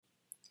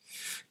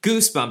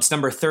Goosebumps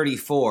number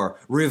 34,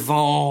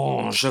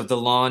 Revenge of the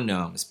Lawn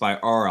Gnomes by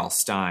R.L.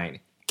 Stine.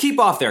 Keep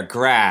off their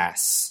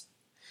grass.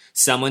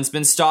 Someone's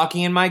been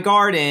stalking in my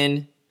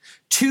garden.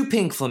 2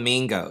 pink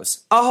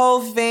flamingos. A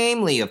whole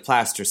family of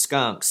plaster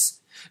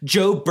skunks.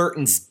 Joe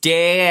Burton's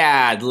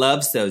dad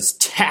loves those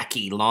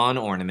tacky lawn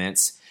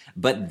ornaments.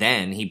 But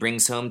then he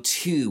brings home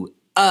 2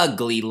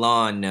 ugly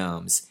lawn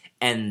gnomes.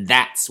 And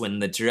that's when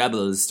the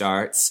trouble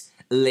starts.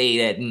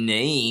 Late at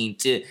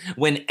night,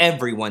 when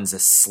everyone's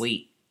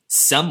asleep.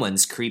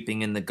 Someone's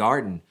creeping in the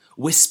garden,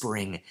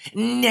 whispering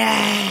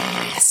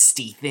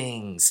nasty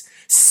things,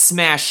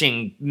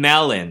 smashing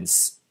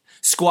melons,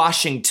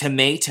 squashing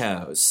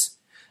tomatoes.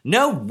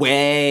 No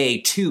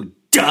way 2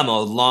 dumb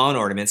old lawn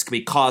ornaments could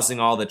be causing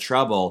all the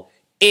trouble.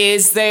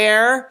 Is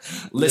there?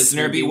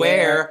 Listener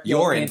beware,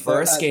 you're in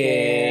for a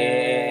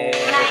scare.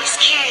 Nice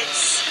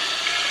kids.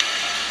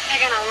 They're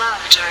gonna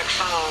love Dark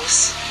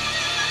Falls.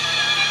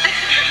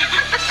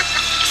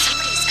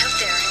 Somebody's out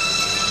there.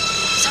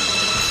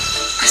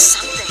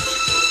 Something.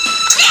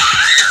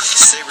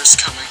 Saber's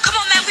coming. Come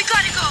on, man, we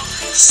gotta go.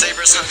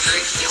 Saber's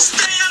hungry.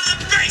 Stay out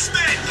of the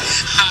basement!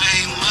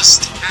 I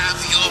must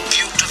have your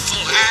beautiful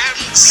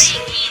hands.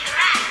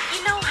 You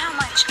know how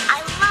much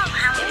I love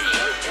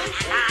Halloween.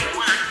 And I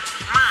want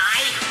my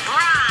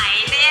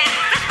bride.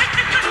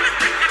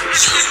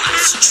 You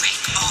must trick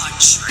or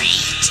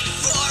treat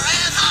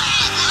forever.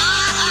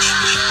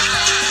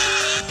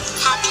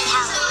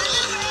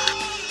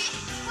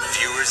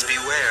 Viewers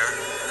beware.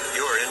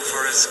 You're in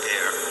for a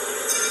scare.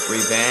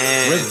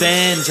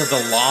 Revenge of the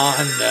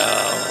Lawn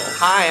Gnomes.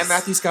 Hi, I'm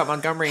Matthew Scott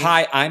Montgomery.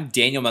 Hi, I'm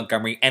Daniel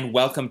Montgomery, and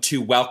welcome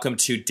to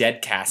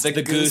Deadcast,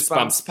 the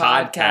Goosebumps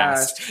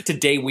podcast.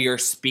 Today we are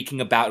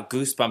speaking about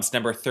Goosebumps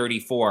number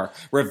 34,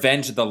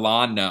 Revenge of the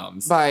Lawn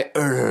Gnomes. By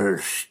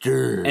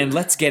Erster. And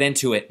let's get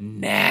into it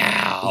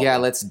now. Yeah,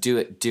 let's do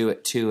it to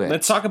it.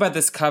 Let's talk about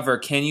this cover.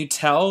 Can you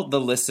tell the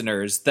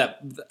listeners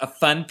that a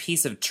fun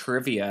piece of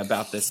trivia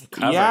about this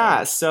cover?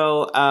 Yeah,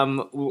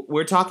 so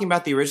we're talking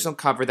about the original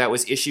cover that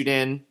was issued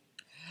in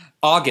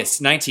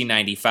August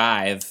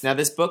 1995. Now,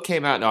 this book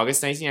came out in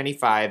August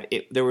 1995.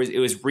 It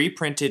was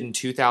reprinted in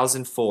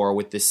 2004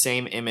 with the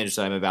same image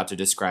that I'm about to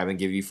describe and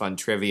give you fun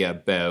trivia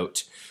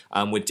about,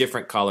 with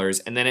different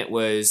colors. And then it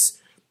was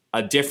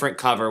a different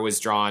cover was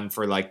drawn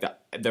for like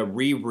the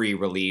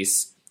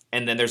re-release.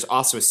 And then there's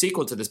also a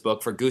sequel to this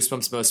book for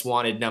Goosebumps Most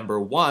Wanted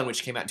number 1,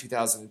 which came out in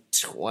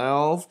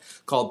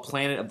 2012, called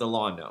Planet of the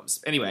Lawn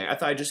Gnomes. Anyway, I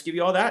thought I'd just give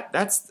you all that.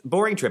 That's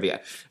boring trivia.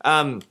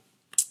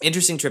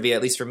 Interesting trivia,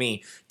 at least for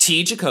me.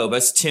 Tim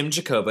Jacobus,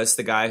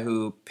 the guy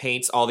who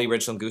paints all the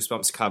original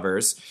Goosebumps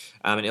covers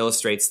and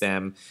illustrates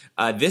them,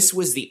 this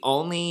was the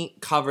only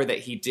cover that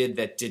he did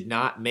that did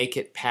not make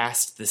it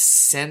past the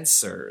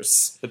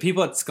censors. The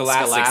people at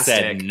Scholastic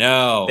said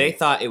no. They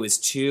thought it was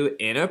too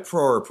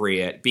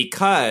inappropriate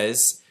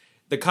because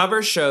the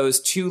cover shows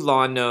 2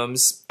 lawn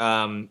gnomes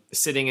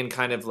sitting in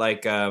kind of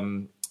like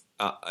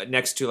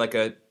next to like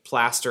a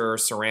plaster or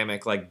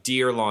ceramic like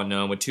deer lawn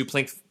gnome with 2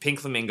 pink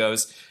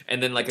flamingos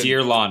and then like a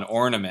deer lawn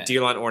ornament.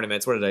 Deer lawn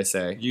ornaments. What did I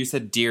say? You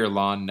said deer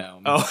lawn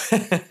gnome. Oh.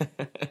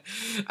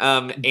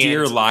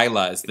 Deer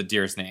Lila is the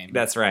deer's name.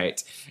 That's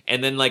right.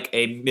 And then like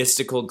a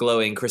mystical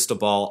glowing crystal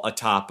ball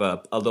atop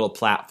a little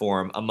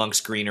platform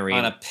amongst greenery.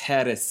 On a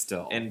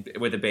pedestal. And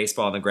with a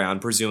baseball on the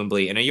ground,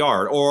 presumably in a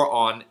yard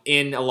or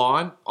in a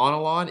lawn.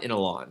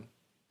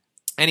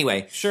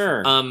 Anyway.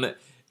 Sure.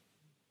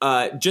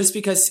 Just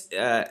because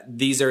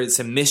these are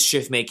some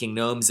mischief-making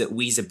gnomes that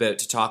we's about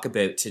to talk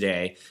about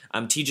today,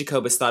 T.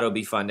 Jacobus thought it would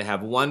be fun to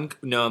have one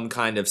gnome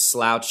kind of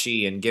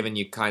slouchy and giving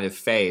you kind of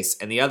face,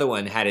 and the other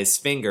one had his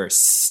finger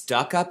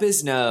stuck up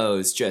his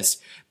nose, just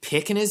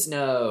picking his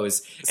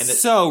nose. And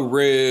so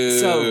rude.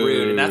 So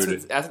rude. And that's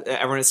what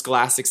everyone at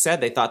Scholastic said.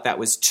 They thought that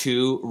was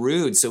too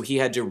rude, so he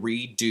had to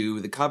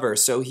redo the cover.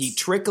 So he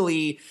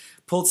trickily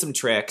pulled some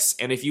tricks,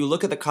 and if you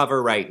look at the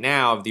cover right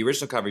now of the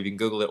original cover, you can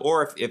Google it,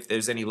 or if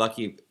there's any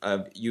lucky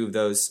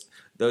those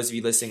of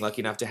you listening lucky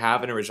enough to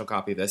have an original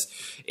copy of this,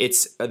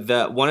 it's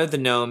one of the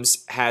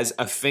gnomes has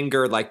a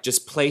finger like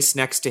just placed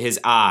next to his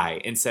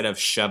eye instead of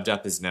shoved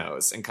up his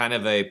nose, and kind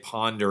of a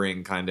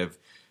pondering kind of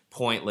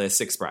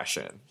pointless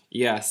expression.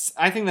 Yes,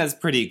 I think that's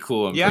pretty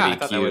cool and pretty pretty I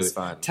thought cute. That was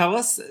fun.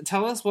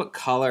 Tell us what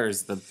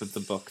colors the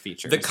book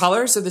features. The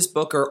colors of this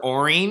book are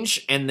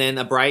orange and then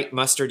a bright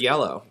mustard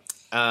yellow.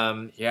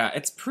 Yeah,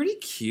 it's pretty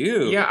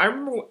cute. Yeah,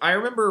 I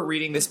remember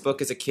reading this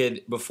book as a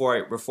kid before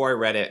I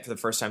read it for the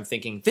first time,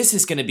 thinking this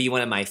is going to be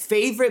one of my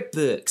favorite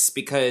books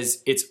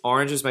because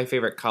orange is my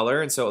favorite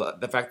color, and so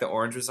the fact that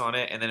orange was on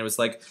it, and then it was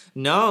like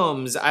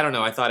gnomes. I don't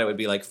know. I thought it would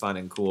be like fun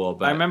and cool.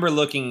 But I remember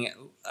looking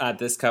at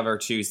this cover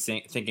too,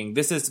 thinking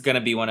this is going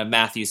to be one of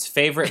Matthew's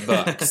favorite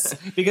books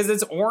because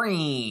it's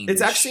orange.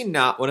 It's actually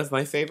not one of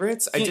my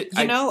favorites.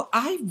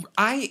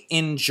 I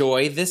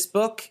enjoy this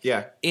book.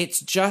 Yeah, it's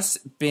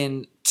just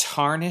been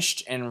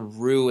tarnished and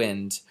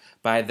ruined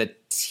by the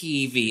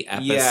TV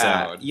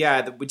episode.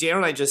 Yeah. Daniel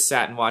and I just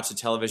sat and watched a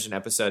television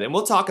episode, and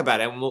we'll talk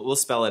about it and we'll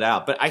spell it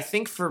out. But I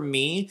think for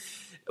me,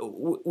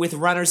 with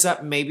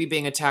runners-up maybe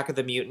being Attack of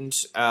the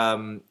Mutant,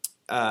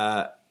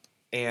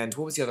 And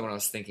what was the other one I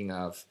was thinking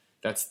of?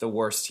 That's the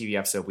worst TV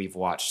episode we've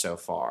watched so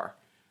far.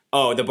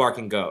 Oh, The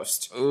Barking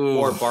Ghost. Ooh.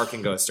 Or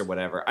Barking Ghost or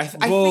whatever. I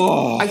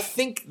Whoa.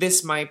 think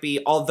this might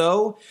be,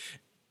 although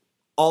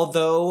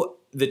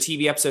the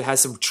TV episode has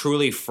some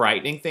truly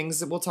frightening things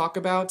that we'll talk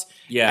about,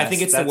 Yes, I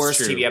think it's the that's worst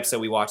true. TV episode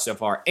we watched so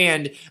far.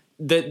 And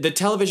the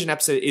television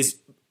episode is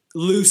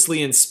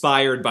loosely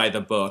inspired by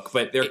the book,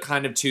 but they're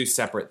kind of two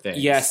separate things.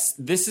 Yes,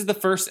 this is the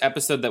first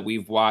episode that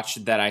we've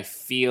watched that I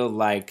feel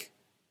like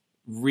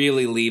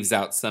really leaves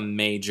out some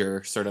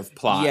major sort of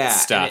plot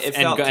stuff it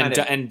felt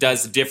and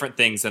does different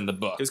things than the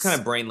book. It was kind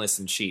of brainless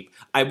and cheap.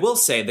 I will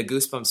say the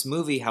Goosebumps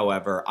movie,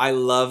 however, I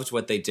loved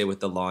what they did with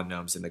the lawn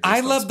gnomes in the Goosebumps I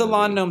love the movie.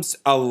 lawn gnomes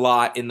a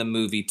lot in the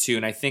movie too,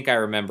 and I think I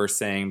remember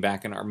saying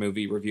back in our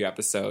movie review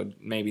episode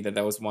maybe that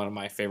was one of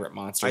my favorite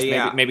monsters.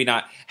 Yeah. Maybe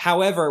not.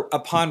 However,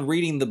 upon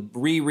rereading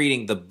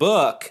the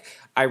book,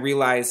 I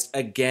realized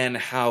again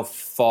how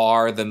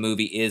far the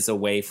movie is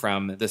away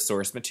from the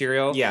source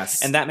material.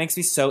 Yes. And that makes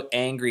me so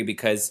angry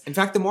because In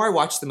fact, the more I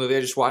watched the movie, I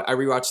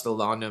rewatched the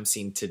lawn gnome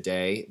scene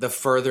today, the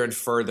further and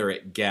further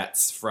it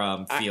gets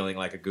from feeling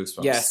like a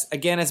Goosebumps. yes,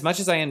 again, as much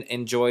as I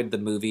enjoyed the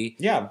movie,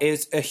 Yeah.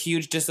 it's a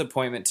huge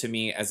disappointment to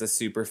me as a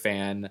super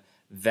fan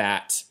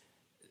that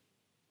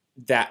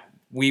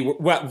we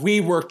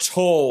were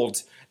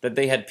told that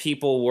they had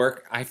people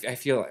work. I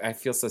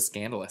feel so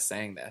scandalous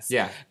saying this.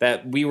 Yeah.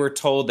 That we were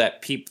told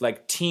that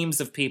teams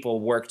of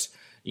people worked,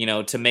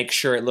 to make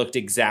sure it looked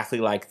exactly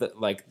like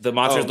the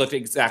monsters looked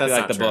exactly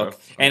that's like the not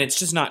book, true. and it's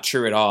just not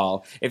true at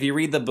all. If you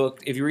read the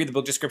book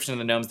description of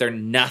the gnomes, they're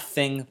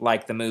nothing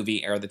like the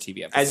movie or the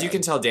TV episode. As you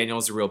can tell,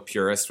 Daniel's a real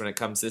purist when it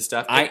comes to this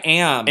stuff. I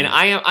am, And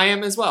I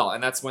am as well,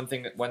 and that's one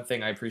thing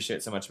I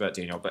appreciate so much about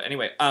Daniel. But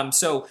anyway,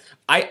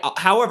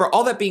 however,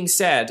 all that being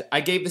said,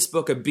 I gave this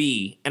book a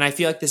B, and I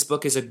feel like this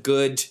book is a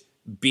good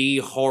B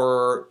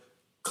horror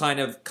kind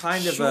of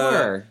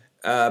Sure.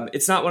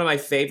 it's not one of my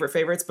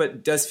favorites, but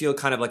it does feel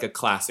kind of like a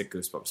classic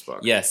Goosebumps book.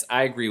 Yes,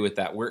 I agree with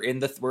that. We're in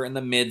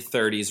the mid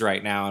 30s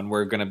right now, and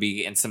we're going to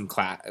be in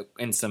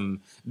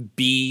some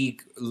B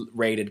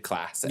rated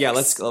classics. Yeah,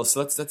 let's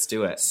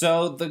do it.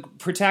 So the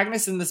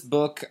protagonist in this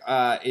book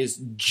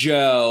is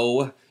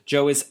Joe.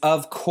 Joe is,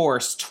 of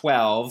course,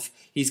 12.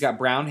 He's got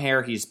brown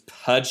hair. He's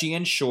pudgy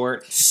and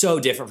short. So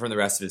different from the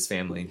rest of his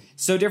family.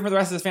 So different from the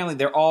rest of his family.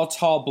 They're all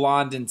tall,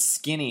 blonde, and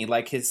skinny,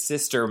 like his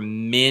sister,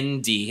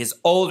 Mindy. His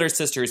older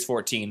sister is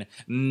 14,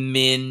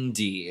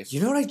 Mindy.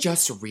 You know what I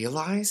just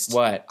realized?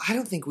 What? I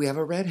don't think we have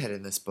a redhead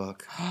in this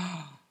book.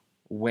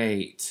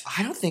 Wait.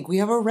 I don't think we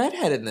have a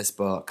redhead in this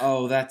book.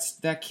 Oh,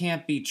 that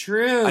can't be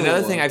true.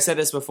 Another thing, I've said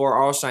this before,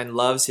 Arlstein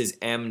loves his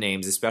M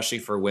names, especially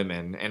for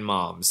women and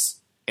moms.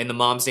 And the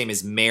mom's name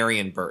is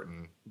Marion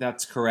Burton.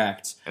 That's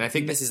correct. And I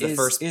think this is the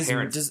first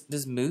parent.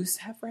 Does Moose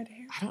have red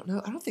hair? I don't know.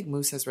 I don't think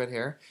Moose has red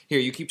hair. Here,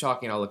 you keep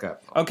talking. I'll look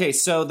up. Okay,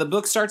 so the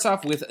book starts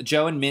off with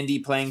Joe and Mindy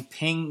playing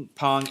ping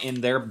pong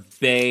in their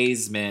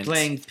basement.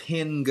 Playing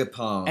ping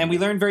pong. And we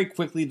learn very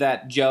quickly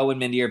that Joe and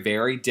Mindy are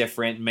very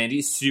different.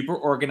 Mindy's super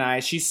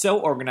organized. She's so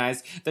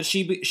organized that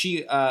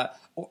she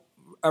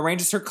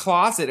arranges her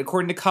closet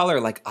according to color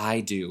like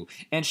I do.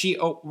 And she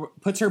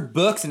puts her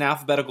books in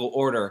alphabetical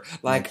order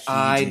like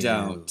I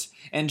don't.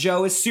 And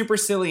Joe is super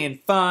silly and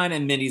fun,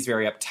 and Mindy's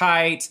very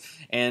uptight,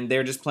 and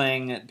they're just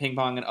playing ping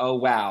pong, and oh,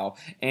 wow.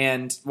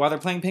 And while they're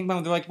playing ping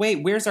pong, they're like,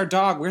 wait, where's our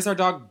dog? Where's our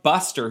dog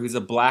Buster, who's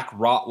a black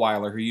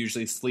Rottweiler who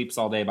usually sleeps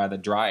all day by the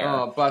dryer?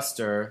 Oh,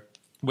 Buster.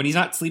 When he's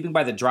not sleeping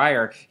by the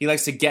dryer, he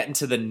likes to get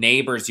into the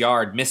neighbor's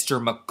yard,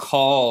 Mr.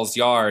 McCall's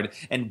yard,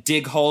 and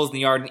dig holes in the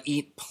yard and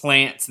eat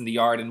plants in the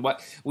yard. And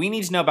what we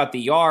need to know about the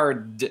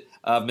yard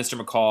of Mr.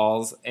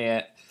 McCall's,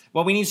 and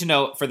what we need to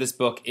know for this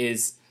book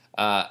is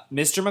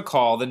Mr.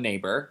 McCall, the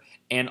neighbor,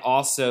 and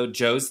also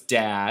Joe's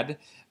dad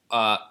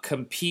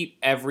compete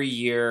every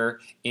year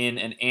in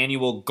an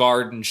annual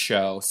garden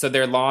show. So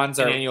their lawns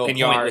are Annual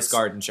yards.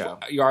 garden show.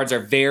 Yards are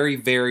very,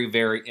 very,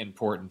 very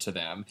important to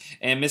them.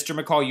 And Mr.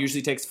 McCall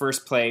usually takes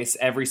first place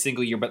every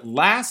single year. But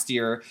last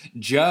year,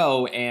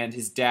 Joe and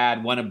his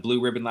dad won a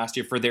blue ribbon last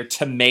year for their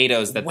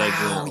tomatoes that they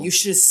Wow, grew. you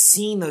should have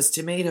seen those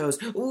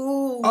tomatoes.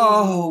 Ooh.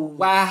 Oh,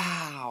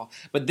 wow.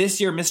 But this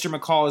year, Mr.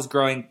 McCall is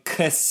growing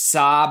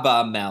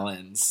cassava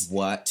melons.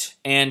 What?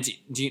 And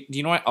do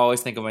you know what I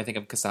always think of when I think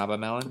of cassava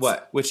melons?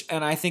 What?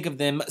 And I think of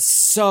them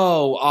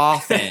so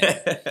often,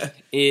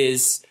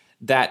 is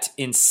that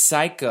in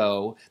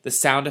Psycho, the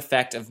sound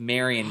effect of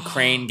Marion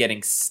Crane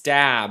getting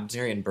stabbed.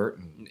 Marion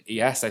Burton.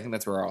 Yes, I think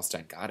that's where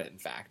Arlstein got it, in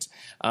fact.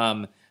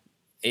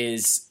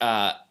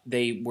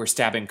 They were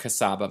stabbing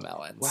cassava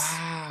melons.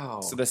 Wow.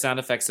 So the sound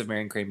effects of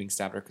Marion Crane being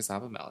stabbed are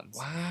cassava melons.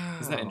 Wow.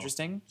 Isn't that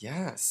interesting?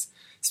 Yes.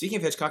 Speaking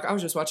of Hitchcock, I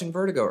was just watching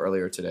Vertigo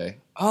earlier today.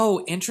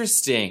 Oh,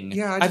 interesting.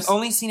 Yeah, I've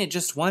only seen it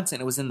just once,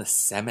 and it was in the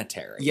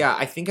cemetery. Yeah,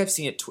 I think I've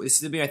seen it. This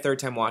is going to be my third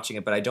time watching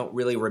it, but I don't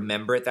really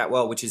remember it that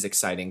well, which is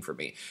exciting for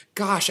me.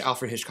 Gosh,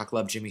 Alfred Hitchcock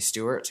loved Jimmy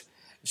Stewart.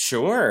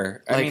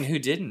 Sure. I Like, mean, who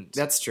didn't?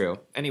 That's true.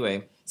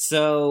 Anyway,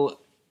 So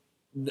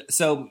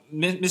So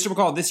Mr.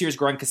 McCall this year is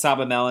growing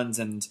cassava melons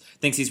and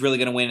thinks he's really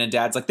going to win. And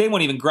Dad's like, they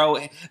won't even grow.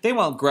 They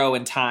won't grow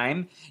in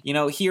time. You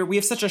know, here we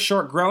have such a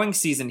short growing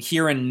season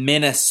here in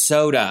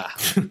Minnesota.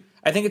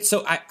 I think it's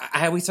so.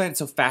 I always find it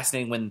so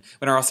fascinating when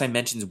R.L. Stine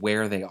mentions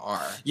where they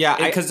are. Yeah,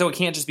 because so it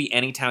can't just be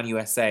Anytown,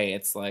 USA.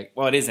 It's like,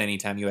 well, it is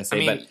Anytown,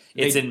 USA, but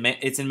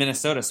it's in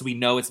Minnesota, so we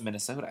know it's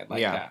Minnesota. I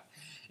like that.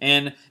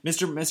 And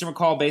Mr.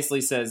 McCall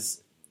basically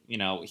says, you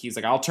know, he's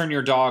like, I'll turn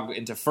your dog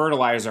into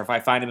fertilizer if I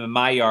find him in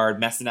my yard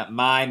messing up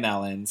my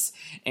melons.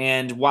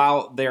 And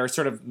while they're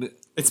sort of...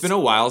 It's been a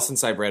while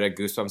since I've read a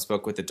Goosebumps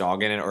book with a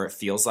dog in it, or it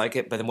feels like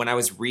it. But then when I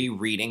was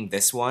rereading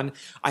this one,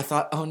 I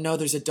thought, oh no,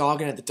 there's a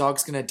dog in it. The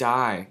dog's going to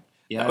die.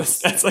 Yeah,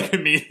 that's like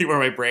immediately where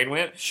my brain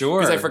went. Sure.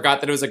 Because I forgot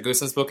that it was a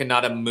Goosebumps book and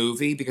not a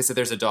movie, because if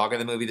there's a dog in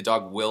the movie, the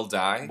dog will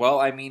die. Well,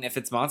 I mean, if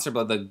it's Monster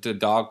Blood, the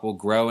dog will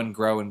grow and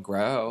grow and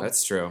grow.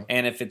 That's true.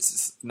 And if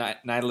it's Night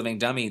of the Living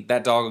Dummy,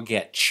 that dog will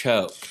get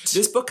choked.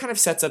 This book kind of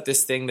sets up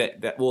this thing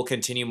that will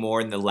continue more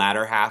in the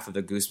latter half of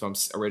the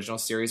Goosebumps original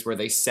series, where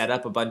they set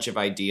up a bunch of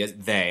ideas.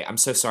 I'm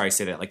so sorry I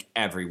say that like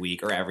every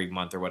week or every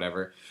month or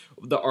whatever.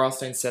 The R.L.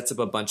 Stine sets up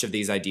a bunch of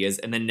these ideas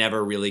and then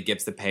never really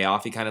gives the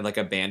payoff. He kind of like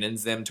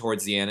abandons them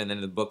towards the end, and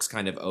then the book's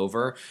kind of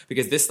over,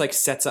 because this like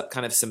sets up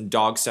kind of some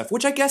dog stuff,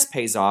 which I guess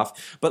pays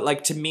off. But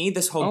like to me,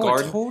 this whole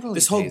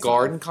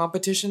garden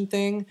competition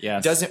thing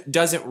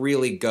doesn't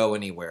really go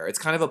anywhere. It's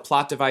kind of a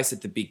plot device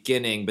at the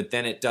beginning, but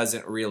then it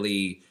doesn't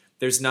really.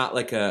 There's not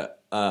like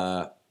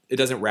it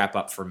doesn't wrap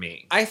up for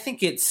me. I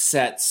think it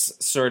sets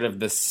sort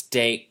of the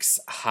stakes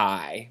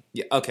high.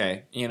 Yeah,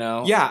 okay. You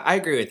know? Yeah, I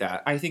agree with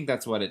that. I think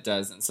that's what it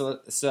does. And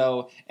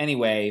so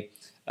anyway,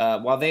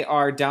 while they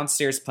are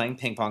downstairs playing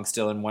ping pong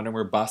still and wondering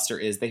where Buster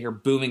is, they hear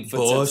booming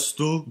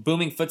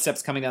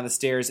footsteps coming down the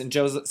stairs, and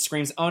Joe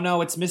screams, "Oh no,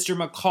 it's Mr.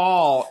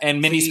 McCall!"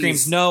 And Mindy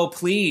screams, "No,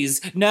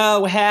 please,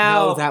 no,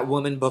 help!" No, that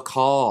woman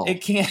McCall.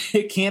 It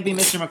can't be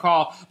Mr.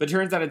 McCall, but it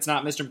turns out it's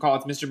not Mr. McCall.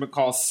 It's Mr.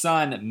 McCall's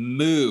son,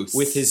 Moose,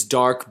 with his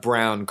dark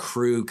brown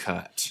crew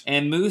cut.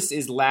 And Moose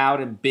is loud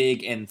and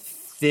big and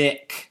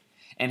thick.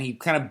 And he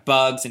kind of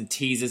bugs and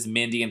teases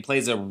Mindy and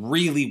plays a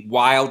really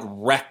wild,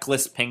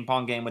 reckless ping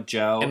pong game with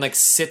Joe. And like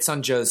sits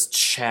on Joe's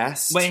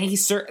chest. When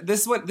this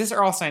is what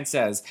R.L. Stine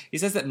says. He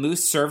says that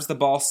Moose serves the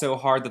ball so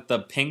hard that the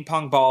ping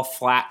pong ball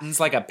flattens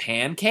like a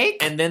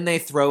pancake. And then they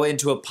throw it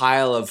into a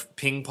pile of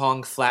ping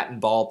pong flattened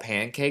ball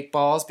pancake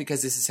balls,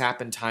 because this has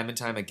happened time and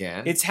time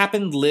again. It's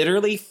happened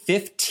literally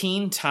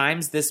 15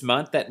 times this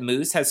month that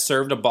Moose has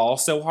served a ball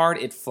so hard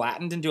it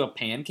flattened into a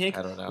pancake.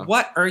 I don't know.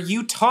 What are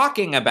you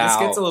talking about?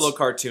 This gets a little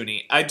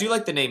cartoony. I do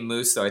like the name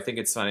Moose, though. I think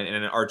it's fun in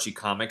an Archie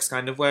Comics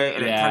kind of way.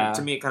 And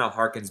to me, it kind of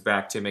harkens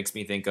back to, makes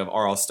me think of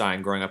R.L.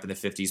 Stine growing up in the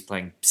 50s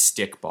playing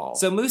stickball.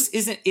 So Moose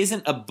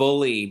isn't a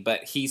bully,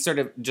 but he sort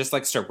of just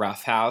likes to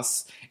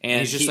roughhouse. And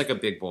he's just like a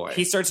big boy.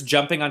 He starts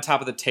jumping on top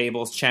of the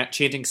tables,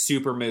 chanting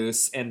 "Super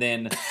Moose," and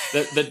then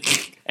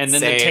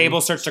the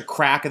table starts to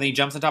crack, and then he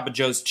jumps on top of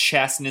Joe's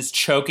chest and is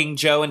choking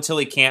Joe until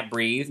he can't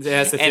breathe.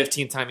 That's the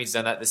 15th time he's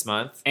done that this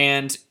month.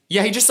 And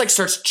yeah, he just like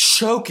starts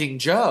choking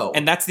Joe.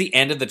 And that's the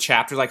end of the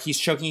chapter. Like, he's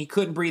choking, he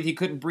couldn't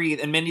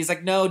breathe. And Mindy's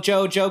like, no,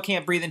 Joe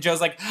can't breathe. And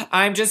Joe's like,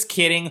 I'm just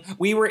kidding.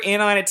 We were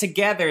in on it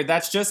together.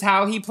 That's just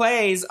how he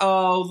plays.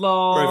 Oh,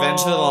 Lord.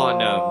 Revenge of the Lawn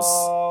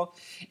Gnomes.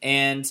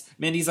 And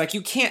Mindy's like,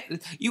 you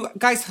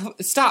guys,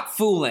 stop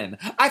fooling.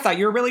 I thought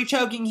you were really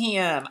choking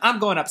him. I'm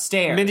going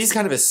upstairs. Mindy's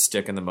kind of a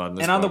stick in the mud in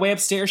this on the way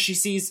upstairs, she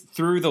sees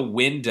through the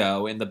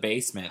window in the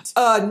basement.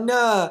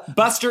 No.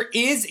 Buster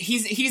he's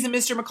in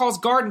Mr. McCall's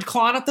garden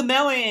clawing up the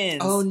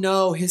melons. Oh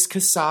no, his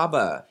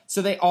cassava.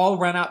 So they all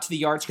run out to the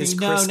yard screaming,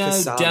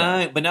 no,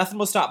 don't. But nothing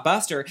will stop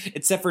Buster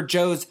except for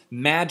Joe's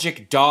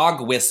magic dog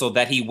whistle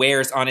that he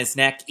wears on his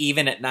neck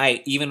even at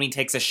night, even when he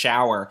takes a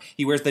shower.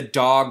 He wears the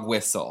dog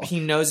whistle. He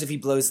knows if he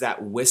blows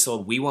that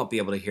whistle, we won't be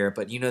able to hear it,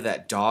 but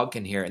that dog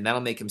can hear it, and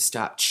that'll make him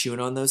stop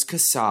chewing on those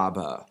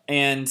cassava.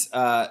 And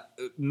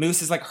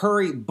Moose is like,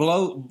 hurry,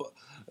 blow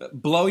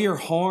your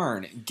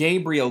horn.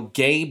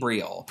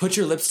 Gabriel. Put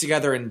your lips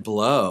together and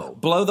blow.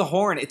 Blow the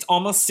horn. It's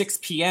almost 6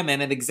 p.m.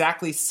 and at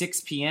exactly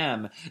 6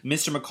 p.m.,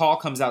 Mr.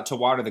 McCall comes out to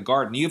water the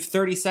garden. You have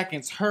 30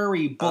 seconds.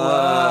 Hurry,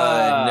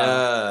 blow.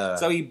 No.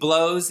 So he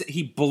blows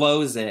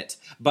it.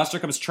 Buster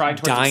comes trying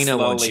towards him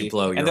slowly. Won't you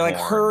blow your and they're like,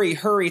 horn.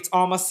 hurry. It's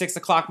almost 6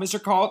 o'clock.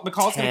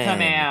 McCall's going to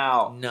come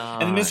out.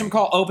 9. And then Mr.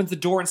 McCall opens the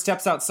door and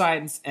steps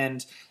outside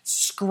and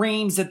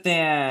screams at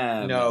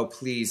them. No,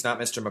 please, not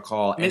Mr.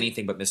 McCall.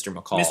 Anything but Mr.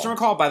 McCall. Mr.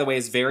 McCall, by the way,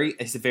 is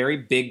a very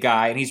big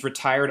guy, and he's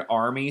retired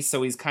Army,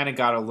 so he's kind of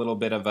got a little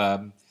bit of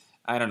a,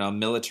 I don't know,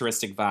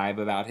 militaristic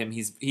vibe about him.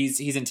 He's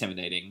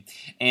intimidating.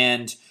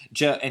 And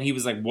Joe, and he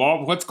was like,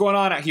 "Well, what's going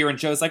on out here?" And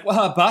Joe's like,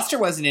 "Well, Buster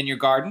wasn't in your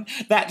garden.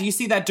 Do you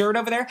see that dirt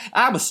over there?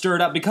 I was stirred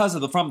up because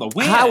from the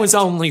wind. I was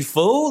only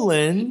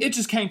fooling. It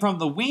just came from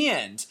the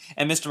wind."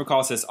 And Mr.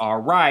 McCall says, "All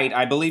right,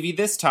 I believe you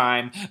this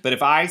time. But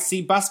if I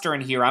see Buster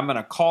in here, I'm going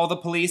to call the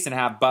police and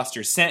have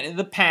Buster sent to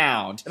the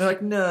pound." And they're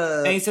like,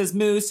 "No." And he says,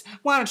 "Moose,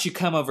 why don't you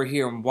come over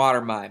here and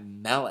water my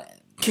melons?"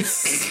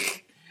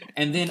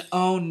 And then,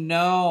 oh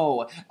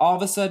no! All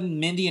of a sudden,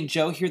 Mindy and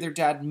Joe hear their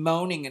dad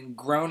moaning and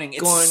groaning.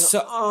 It's it's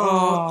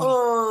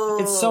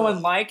so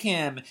unlike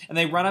him. And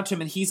they run up to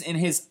him, and he's in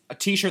his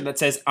t-shirt that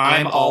says,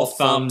 "I'm all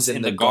thumbs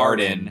in the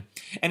garden."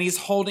 And he's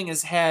holding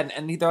his head,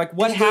 and they're like,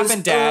 "What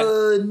happened, Dad?"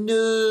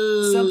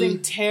 No.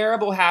 Something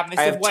terrible happened.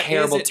 They I said, have "What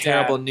terrible, is it,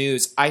 terrible Dad?"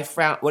 news. I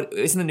found what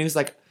isn't the news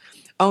like?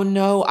 Oh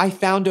no! I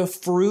found a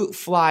fruit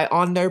fly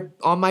on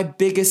my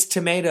biggest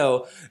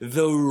tomato,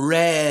 the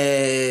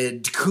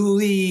red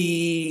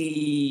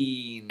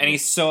queen. And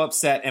he's so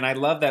upset. And I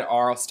love that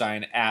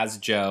Arlstein, as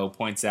Joe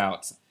points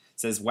out,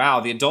 says, "Wow,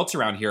 the adults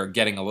around here are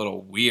getting a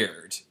little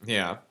weird."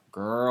 Yeah.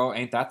 Girl,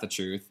 ain't that the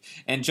truth?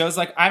 And Joe's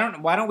like,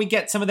 why don't we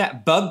get some of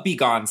that Bug Be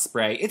Gone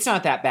spray? It's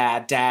not that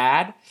bad,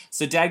 Dad.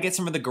 So Dad gets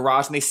some from the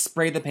garage, and they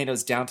spray the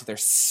tomatoes down till they're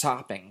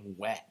sopping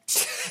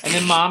wet. And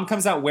then Mom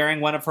comes out wearing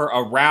one of her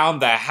around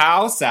the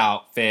house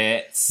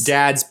outfits.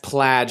 Dad's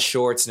plaid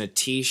shorts and a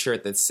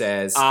t-shirt that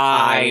says,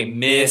 I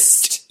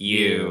missed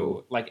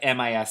you. Like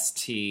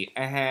M-I-S-T.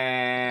 And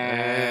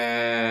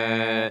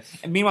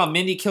meanwhile,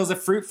 Mindy kills a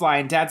fruit fly,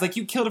 and Dad's like,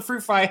 you killed a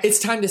fruit fly. It's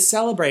time to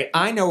celebrate.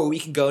 I know where we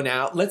can go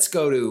now. Let's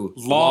go to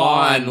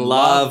Lawn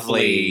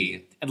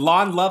Lovely. And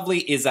Lawn Lovely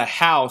is a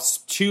house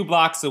 2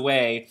 blocks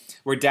away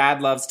where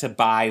Dad loves to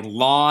buy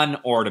lawn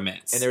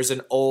ornaments. And there's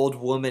an old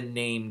woman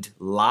named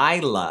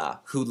Lila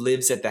who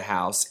lives at the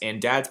house,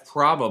 and Dad's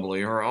probably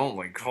her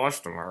only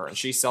customer, and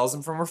she sells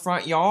them from her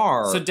front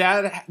yard. So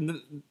Dad,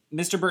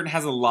 Mr. Burton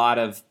has a lot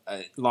of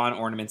lawn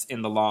ornaments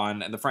in the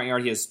lawn. In the front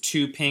yard, he has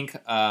 2 pink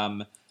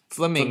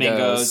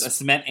flamingos, a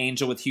cement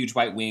angel with huge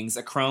white wings,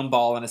 a chrome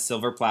ball, and a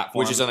silver platform.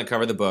 Which is on the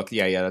cover of the book.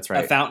 Yeah, that's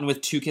right. A fountain with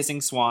 2 kissing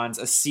swans,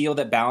 a seal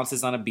that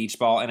balances on a beach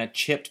ball, and a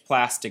chipped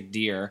plastic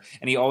deer.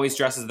 And he always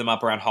dresses them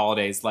up around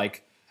holidays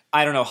like,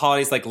 I don't know,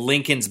 holidays like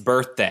Lincoln's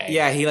birthday.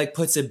 Yeah, he like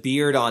puts a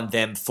beard on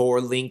them for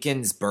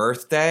Lincoln's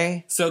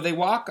birthday. So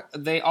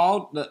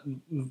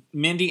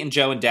Mindy and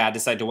Joe and Dad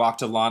decide to walk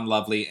to Lawn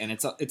Lovely, and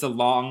it's a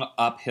long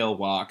uphill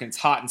walk, and it's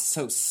hot and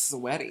so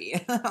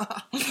sweaty.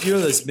 You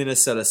know those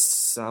Minnesota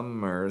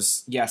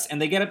summers. Yes,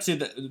 and they get up to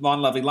the Lawn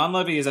Lovely. Lawn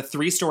Lovely is a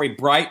 3-story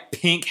bright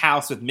pink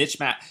house with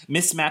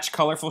mismatched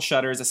colorful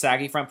shutters, a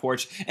saggy front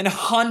porch, and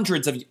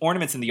hundreds of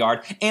ornaments in the yard.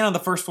 And on the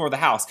first floor of the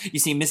house, you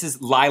see Mrs.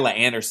 Lila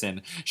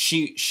Anderson.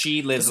 She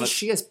lives.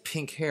 She has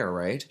pink hair,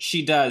 right?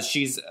 She does.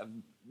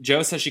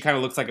 Joe says she kind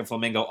of looks like a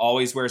flamingo,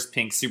 always wears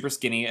pink, super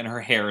skinny, and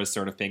her hair is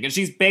sort of pink. And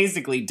she's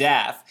basically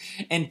deaf.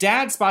 And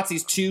Dad spots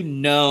these 2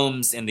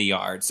 gnomes in the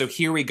yard. So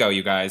here we go,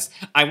 you guys.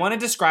 I want to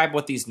describe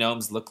what these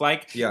gnomes look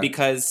like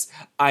because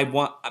I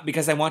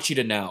want you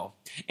to know.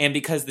 And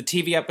because the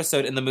TV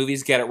episode and the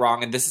movies get it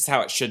wrong, and this is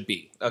how it should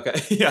be. Okay,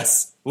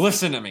 yes.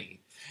 Listen to me.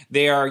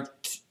 They are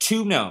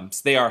 2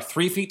 gnomes. They are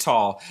 3 feet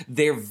tall.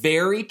 They're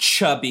very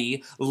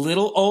chubby,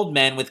 little old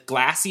men with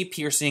glassy,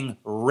 piercing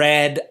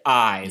red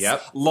eyes.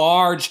 Yep.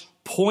 Large,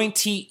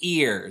 pointy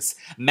ears.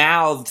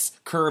 Mouths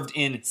curved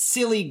in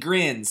silly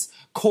grins.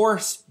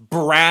 Coarse,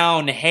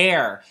 brown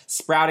hair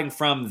sprouting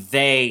from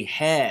they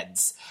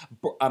heads.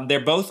 They're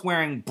both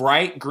wearing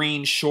bright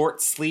green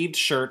short-sleeved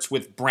shirts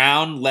with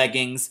brown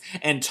leggings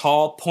and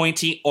tall,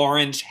 pointy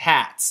orange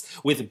hats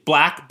with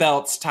black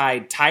belts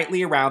tied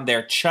tightly around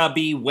their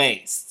chubby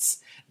waists.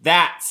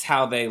 That's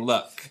how they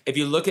look. If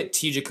you look at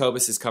T.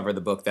 Jacobus's cover of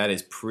the book, that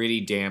is pretty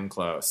damn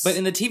close. But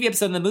in the TV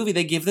episode in the movie,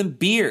 they give them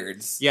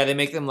beards. Yeah, they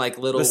make them like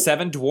little... The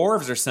 7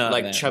 dwarves or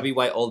something. Like chubby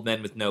white old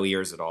men with no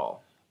ears at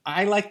all.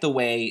 I like the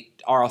way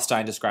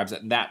Arlstein describes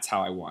it, and that's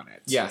how I want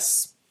it.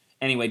 Yes.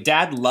 Anyway,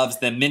 Dad loves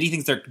them. Mindy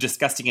thinks they're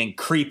disgusting and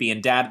creepy,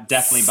 and Dad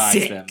definitely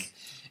buys them.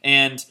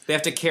 And they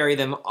have to carry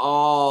them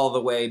all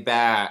the way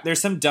back.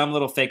 There's some dumb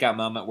little fake out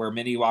moment where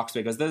Mindy walks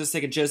away, goes, "Those are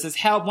sick," and Joe says,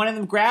 "Help, one of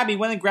them grab me,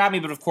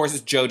 but of course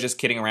it's Joe just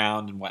kidding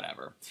around and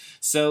whatever.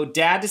 So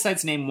Dad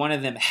decides to name one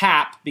of them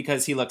Hap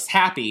because he looks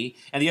happy,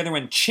 and the other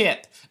one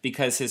Chip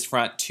because his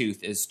front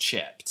tooth is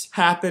chipped.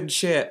 Hap and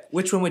Chip.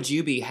 Which one would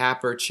you be,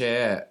 Hap or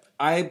Chip?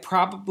 I'd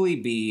probably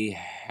be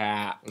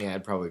Hap. Yeah,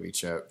 I'd probably be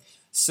Chip.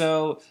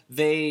 So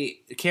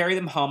they carry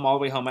them home all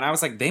the way home, and I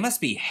was like, they must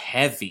be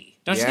heavy.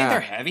 Don't you think they're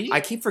heavy? I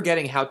keep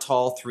forgetting how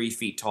tall 3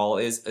 feet tall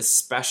is,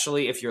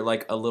 especially if you're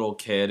like a little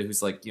kid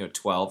who's like,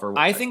 12 or...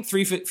 I think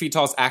 3 feet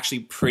tall is actually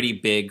pretty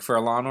big for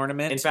a lawn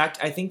ornament. In fact,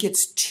 I think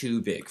it's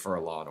too big for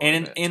a lawn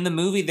ornament. And in the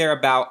movie, they're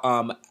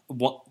about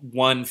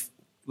one,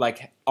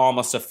 like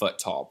almost a foot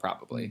tall,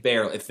 probably.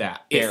 Barely, if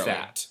that. Barely. If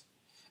that.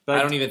 But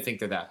I don't even think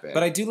they're that big.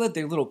 But I do love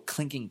their little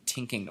clinking,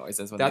 tinking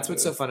noises. That's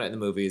what's so fun in the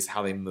movie is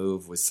how they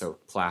move was so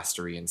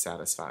plastery and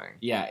satisfying.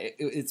 Yeah,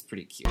 it's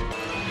pretty cute.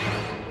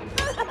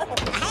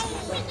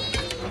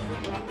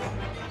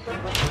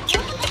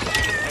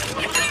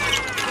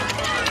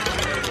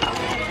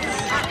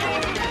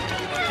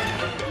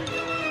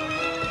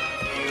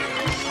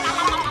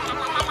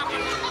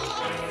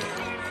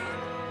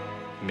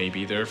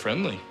 Maybe they're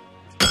friendly.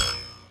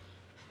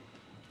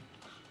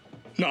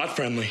 Not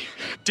friendly.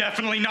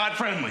 Definitely not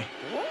friendly.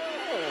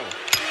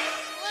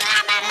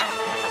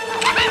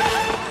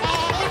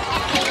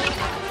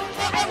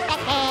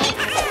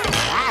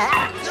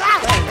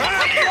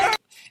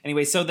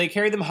 Anyway, so they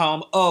carry them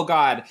home, oh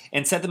God,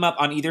 and set them up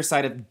on either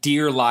side of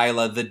Dear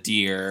Lila the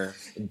deer.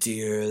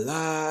 Dear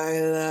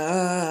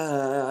Lila.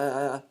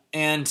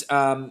 And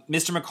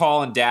Mr.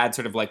 McCall and Dad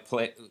sort of like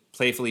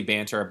playfully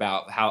banter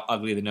about how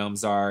ugly the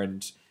gnomes are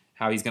and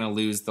how he's going to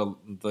lose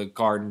the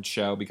garden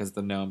show because of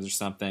the gnomes or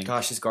something.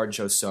 Gosh, this garden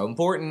show is so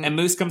important. And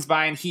Moose comes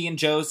by and he and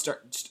Joe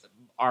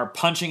are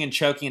punching and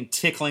choking and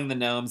tickling the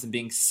gnomes and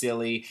being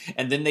silly.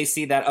 And then they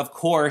see that, of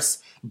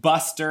course,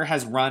 Buster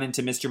has run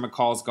into Mr.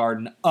 McCall's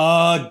garden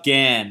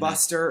again.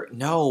 Buster,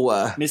 no.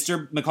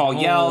 Mr.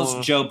 McCall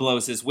yells, Joe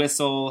blows his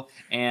whistle,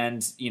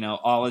 and,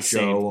 all is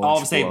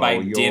saved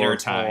by dinner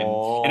time.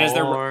 And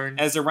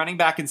as they're running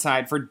back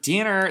inside for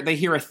dinner, they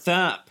hear a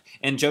thump.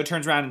 And Joe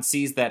turns around and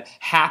sees that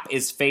Hap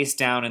is face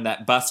down and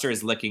that Buster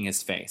is licking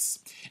his face.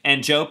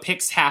 And Joe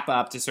picks Hap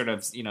up to sort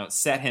of,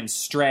 set him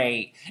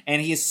straight.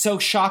 And he is so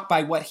shocked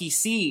by what he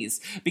sees.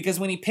 Because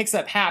when he picks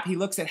up Hap, he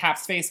looks at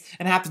Hap's face,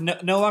 and Hap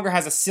no longer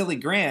has a silly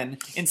grin.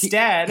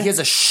 Instead, he has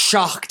a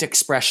shocked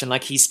expression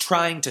like he's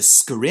trying to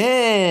scream.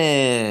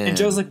 And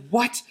Joe's like,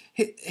 what?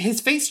 His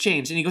face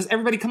changed. And he goes,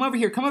 everybody come over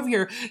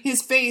here.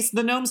 His face,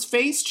 the gnome's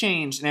face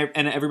changed.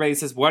 And everybody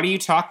says, what are you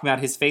talking about?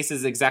 His face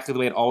is exactly the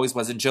way it always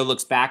was. And Joe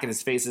looks back and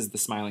his face is the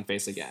smiling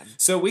face again.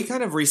 So we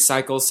kind of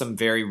recycle some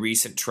very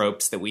recent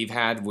tropes that we've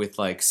had with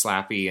like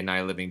Slappy and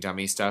Night Living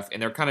Dummy stuff.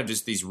 And they're kind of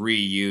just these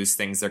reused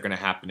things that are going to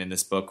happen in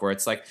this book where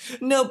it's like,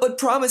 no, but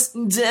promise,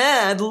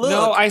 Dad, look.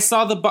 No, I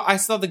saw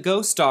the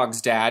ghost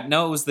dogs, Dad.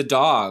 No, it was the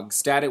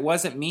dogs. Dad, it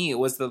wasn't me. It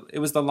was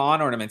the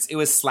lawn ornaments. It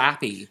was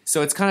Slappy.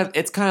 So it's kind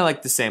of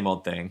like the same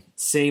old thing.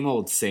 Same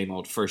old,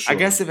 for sure. I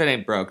guess if it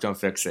ain't broke, don't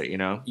fix it,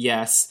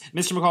 Yes.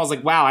 Mr. McCall's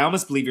like, wow, I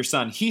almost believe your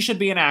son. He should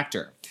be an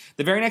actor.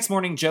 The very next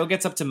morning, Joe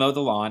gets up to mow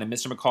the lawn, and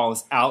Mr. McCall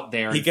is out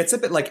there. He gets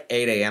up at like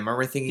 8 a.m. I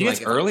remember thinking he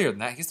gets earlier than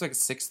that. He gets like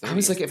 6:30. I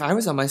was like, if I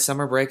was on my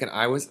summer break and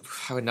I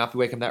would not be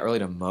waking up that early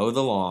to mow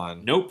the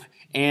lawn. Nope.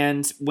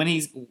 And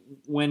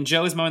when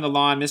Joe is mowing the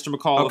lawn, Mr.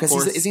 McCall, of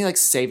course, isn't he like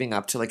saving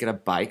up to like get a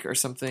bike or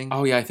something?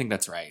 Oh yeah, I think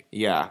that's right.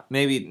 Yeah,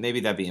 maybe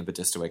that'd be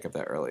impetus to wake up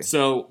that early.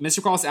 So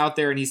Mr. McCall's out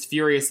there and he's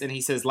furious and he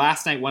says,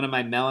 "Last night one of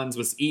my melons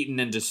was eaten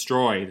and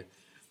destroyed."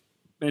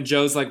 And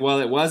Joe's like, well,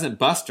 it wasn't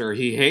Buster.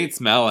 He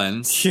hates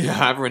melons.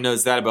 Yeah, everyone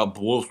knows that about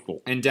Buster.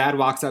 And Dad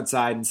walks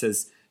outside and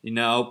says,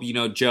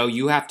 Joe,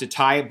 you have to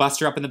tie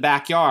Buster up in the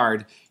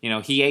backyard.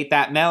 He ate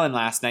that melon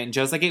last night. And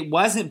Joe's like, it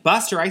wasn't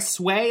Buster, I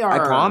swear. I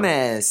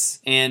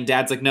promise. And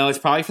Dad's like, no, it's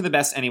probably for the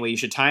best anyway. You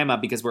should tie him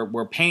up because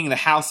we're painting the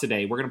house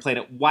today. We're going to paint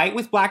it white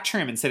with black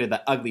trim instead of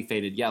the ugly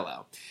faded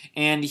yellow.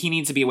 And he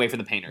needs to be away from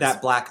the painters.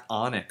 That black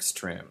onyx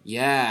trim.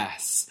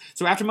 Yes.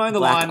 So after mowing the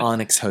lawn, Black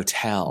Onyx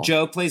Hotel.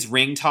 Joe plays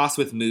ring toss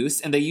with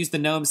Moose, and they use the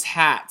gnomes'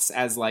 hats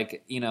as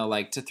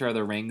to throw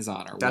the rings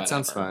on or whatever. That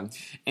sounds fun.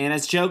 And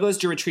as Joe goes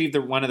to retrieve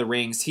one of the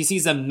rings, he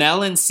sees a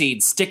melon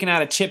seed sticking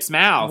out of Chip's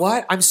mouth.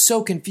 What? I'm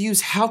so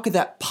confused. How could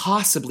that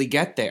possibly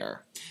get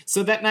there?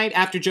 So that night,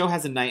 after Joe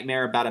has a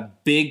nightmare about a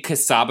big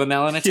cassava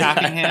melon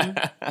attacking him,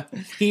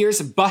 he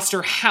hears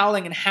Buster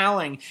howling,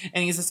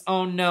 and he says,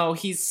 oh no,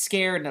 he's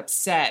scared and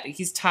upset.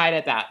 He's tied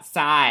at that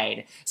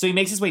side. So he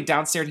makes his way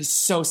downstairs. He's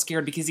so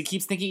scared because he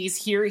keeps thinking he's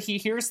here. He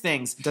hears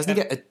things. Doesn't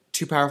he get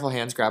two powerful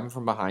hands grab him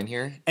from behind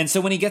here? And so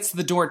when he gets to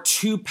the door,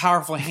 two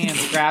powerful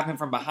hands grab him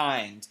from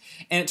behind.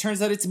 And it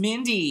turns out it's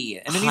Mindy.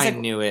 And then I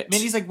knew it.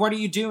 Mindy's like, what are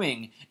you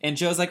doing? And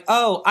Joe's like,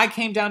 oh, I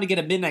came down to get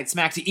a midnight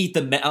snack to eat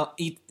the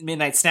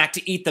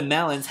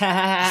melons. Ha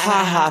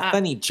ha,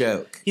 funny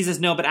joke. He says,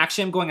 no, but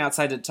actually I'm going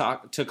outside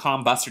to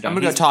calm Buster down. I'm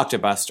going to go talk to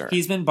Buster.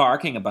 He's been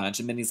barking a bunch.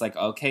 And Mindy's like,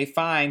 okay,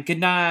 fine. Good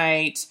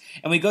night.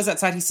 And when he goes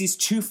outside, he sees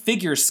two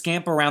figures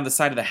scamper around the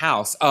side of the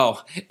house.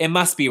 Oh, it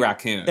must be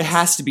raccoons. It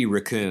has to be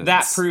raccoons.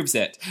 That proves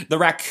it. The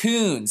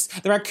raccoons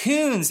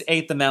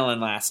ate the melon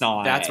last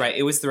night. That's right.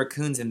 It was the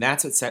raccoons, and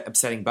that's what's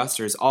upsetting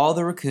Buster is all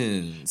the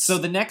raccoons. So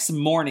the next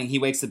morning, he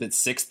wakes up at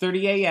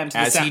 6:30 a.m.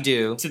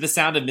 to the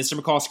sound of Mr.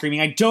 McCall screaming,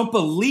 I don't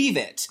believe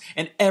it!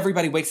 And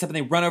everybody wakes up and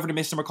they run over to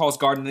Mr. McCall's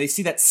garden and they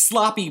see that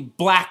sloppy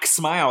black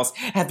smiles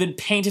have been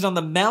painted on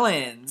the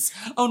melons.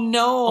 Oh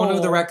no! Oh no,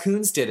 the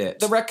raccoons did it.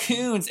 The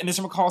raccoons! And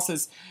Mr. McCall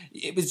says,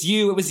 it was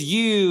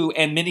you.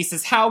 And Mindy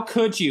says, how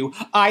could you?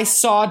 I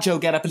saw Joe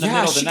get up in the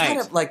middle of the night. Yeah, she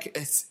kind of like,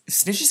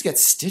 snitches get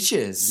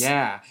stitches.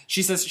 Yeah.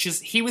 She says,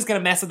 he was going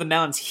to mess with the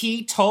melons.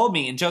 He told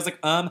me. And Joe's like,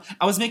 I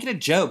was making a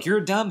joke. You're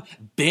a dumb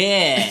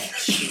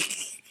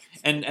bitch.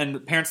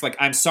 And parents are like,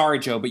 I'm sorry,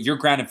 Joe, but you're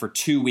grounded for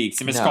 2 weeks.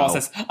 And Miss Call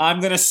says,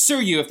 I'm going to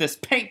sue you if this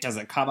paint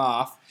doesn't come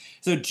off.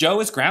 So Joe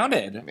is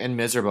grounded. And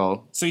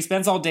miserable. So he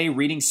spends all day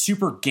reading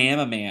Super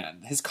Gamma Man,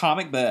 his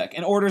comic book,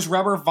 and orders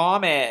rubber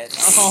vomit.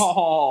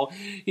 Oh.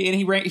 And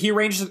he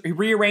rearranges...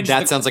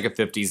 That sounds like a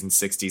 50s and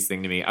 60s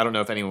thing to me. I don't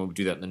know if anyone would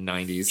do that in the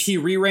 90s. He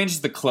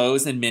rearranges the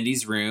clothes in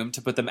Mindy's room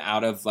to put them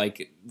out of,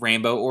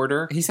 rainbow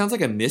order. He sounds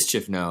like a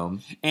mischief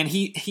gnome. And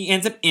he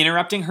ends up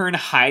interrupting her and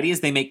Heidi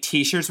as they make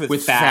t-shirts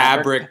with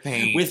fabric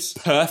paint. With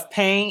puff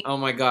paint. Oh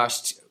my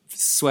gosh.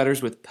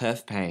 sweaters with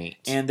puff paint.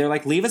 And they're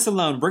like, leave us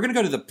alone. We're going to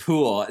go to the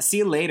pool. See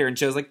you later. And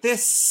Joe's like,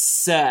 this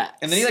sucks.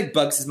 And then he like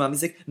bugs his mom.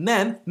 He's like,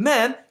 Ma'am,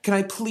 can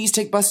I please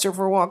take Buster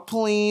for a walk,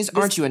 please?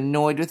 Aren't you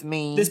annoyed with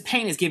me? This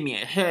paint is giving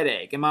me a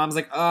headache. And Mom's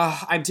like,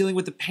 ugh, I'm dealing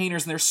with the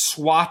painters and their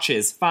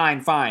swatches.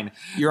 Fine.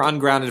 You're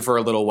ungrounded for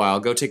a little while.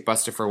 Go take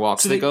Buster for a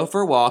walk. So they go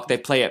for a walk. They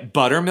play at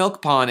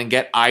Buttermilk Pond and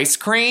get ice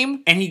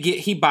cream. And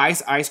he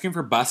buys ice cream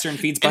for Buster and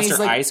feeds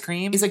Buster ice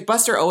cream. He's like,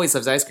 Buster always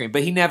loves ice cream,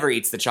 but he never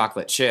eats the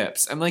chocolate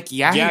chips. I'm like,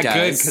 yeah, he does.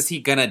 Good, because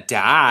he's gonna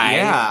die.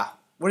 Yeah.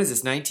 What is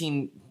this,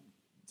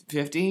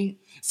 1950?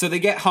 So they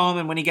get home,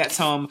 and when he gets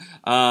home,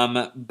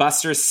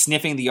 Buster's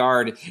sniffing the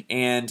yard,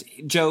 and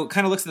Joe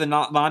kind of looks at the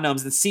lawn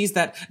gnomes and sees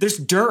that there's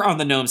dirt on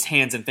the gnomes'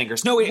 hands and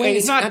fingers. No, wait,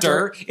 it's not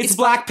dirt. It's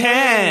black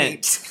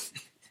paint.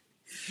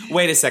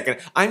 Wait a second.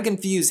 I'm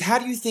confused. How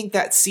do you think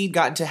that seed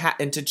got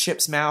into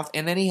Chip's mouth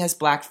and then he has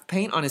black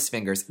paint on his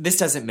fingers? This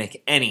doesn't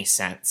make any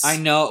sense. I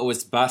know it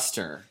was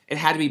Buster. It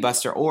had to be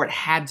Buster, or it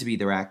had to be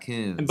the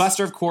raccoons. And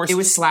Buster, of course... It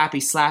was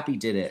Slappy. Slappy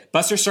did it.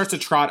 Buster starts to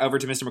trot over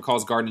to Mr.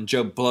 McCall's garden, and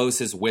Joe blows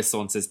his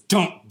whistle and says,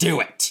 don't do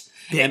it!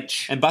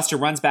 Bitch. And Buster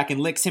runs back and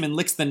licks him and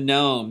licks the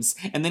gnomes.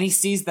 And then he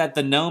sees that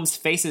the gnomes'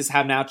 faces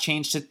have now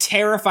changed to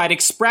terrified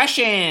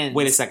expressions.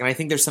 Wait a second. I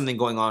think there's something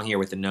going on here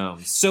with the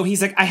gnomes. So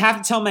he's like, I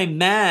have to tell my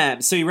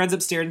mom. So he runs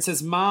upstairs and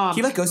says, Mom.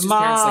 He goes to his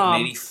parents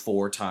maybe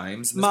 4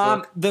 times in this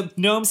book. The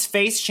gnome's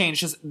face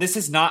changed. This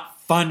is not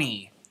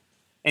funny.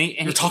 And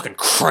you're talking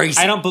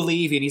crazy. I don't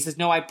believe you. And he says,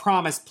 no, I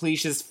promise,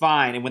 please, is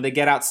fine. And when they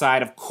get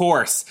outside, of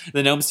course,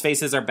 the gnomes'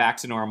 faces are back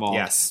to normal.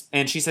 Yes.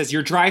 And she says,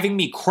 you're driving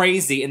me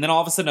crazy. And then all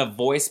of a sudden a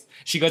voice,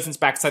 she goes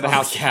back inside the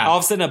house. Yeah. All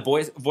of a sudden a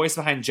voice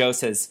behind Joe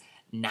says,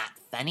 not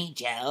funny,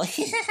 Joe.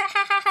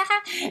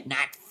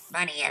 Not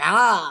funny at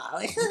all.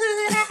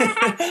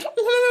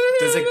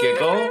 Does it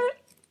giggle?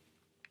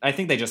 I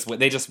think they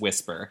just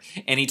whisper.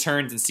 And he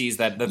turns and sees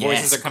that the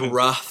voices are coming.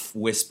 Gruff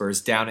whispers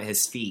down at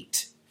his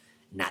feet.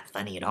 Not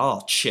funny at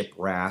all. Chip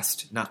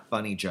rasped. Not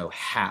funny, Joe.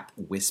 Hap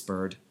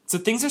whispered. So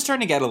things are starting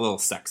to get a little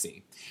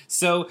sexy.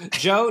 So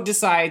Joe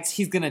decides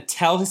he's going to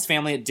tell his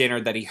family at dinner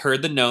that he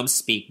heard the gnomes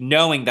speak,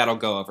 knowing that'll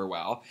go over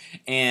well.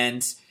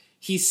 And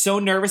he's so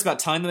nervous about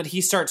telling them that he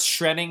starts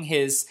shredding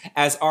his,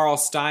 as R.L.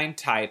 Stine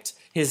typed,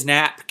 his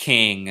Nap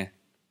King.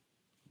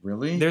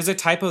 Really? There's a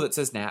typo that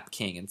says Nap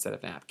King instead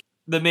of Nap King.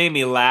 That made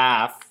me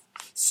laugh.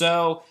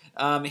 So...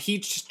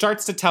 he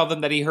starts to tell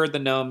them that he heard the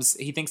gnomes.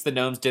 He thinks the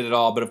gnomes did it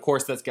all, but of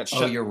course that gets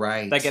shut. Oh, you're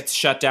right. That gets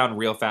shut down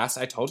real fast.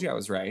 I told you I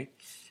was right.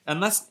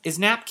 Is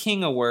Nap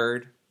King a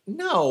word?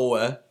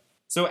 No.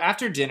 So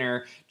after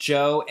dinner,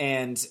 Joe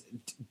and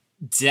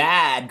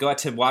Dad go out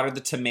to water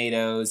the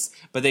tomatoes,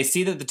 but they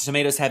see that the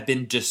tomatoes have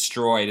been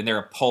destroyed and they're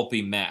a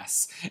pulpy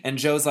mess. And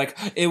Joe's like,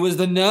 it was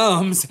the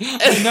gnomes.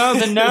 No,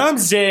 the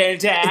gnomes did it,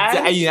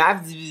 Dad. You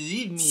have to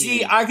believe me.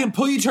 See, I can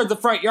pull you toward the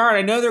front yard.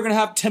 I know they're going to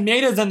have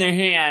tomatoes on their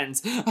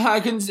hands. I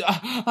can...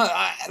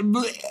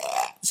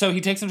 So he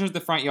takes them towards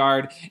the front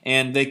yard,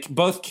 and they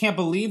both can't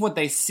believe what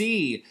they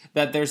see,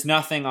 that there's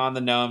nothing on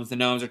the gnomes. The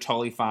gnomes are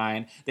totally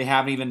fine. They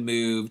haven't even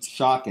moved.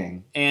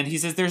 Shocking. And he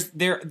says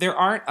there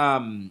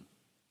aren't...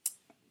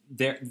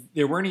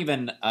 There wasn't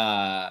even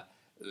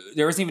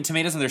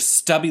tomatoes on their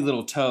stubby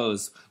little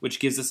toes,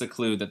 which gives us a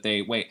clue that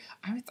they... Wait,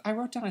 I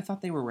wrote down I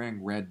thought they were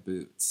wearing red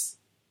boots.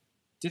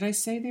 Did I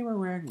say they were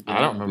wearing red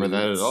I don't remember boots?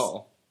 that at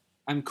all.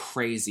 I'm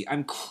crazy.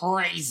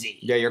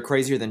 Yeah, you're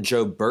crazier than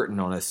Joe Burton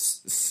on a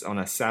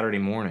Saturday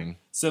morning.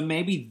 So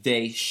maybe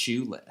they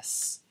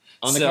shoeless.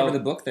 On the cover of the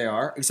book they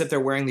are, except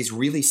they're wearing these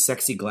really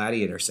sexy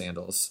gladiator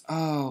sandals.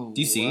 Oh, do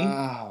you see?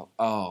 Wow.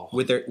 Oh,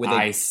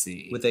 I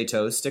see. With their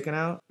toes sticking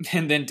out.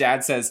 And then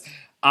Dad says,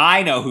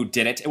 I know who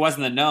did it. It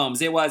wasn't the gnomes.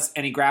 It was,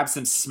 and he grabs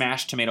some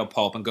smashed tomato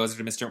pulp and goes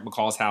to Mr.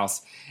 McCall's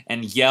house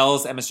and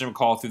yells at Mr.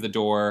 McCall through the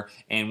door.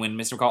 And when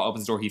Mr. McCall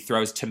opens the door, he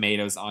throws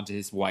tomatoes onto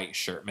his white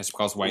shirt, Mr.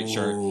 McCall's white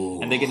shirt.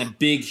 And they get in a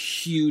big,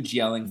 huge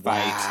yelling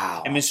fight.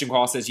 Wow. And Mr.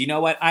 McCall says, you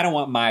know what? I don't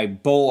want my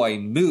boy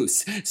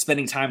Moose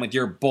spending time with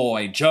your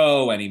boy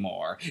Joe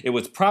anymore. It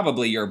was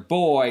probably your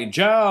boy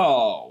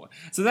Joe.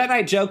 So that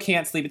night, Joe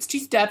can't sleep. It's too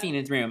stuffy in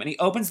his room. And he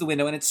opens the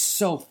window, and it's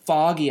so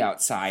foggy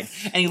outside.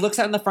 And he looks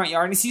out in the front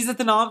yard, and he sees that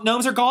the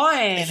gnomes are gone.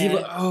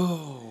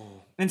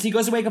 And so he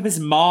goes to wake up his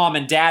mom,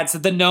 and Dad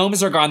said, the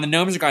gnomes are gone. The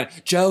gnomes are gone.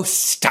 Joe,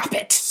 stop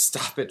it.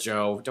 Stop it,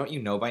 Joe. Don't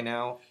you know by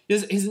now?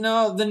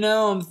 No, the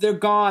gnomes, they're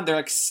gone. They're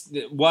like,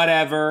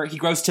 whatever. He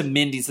goes to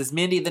Mindy, says,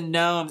 Mindy, the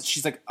gnomes.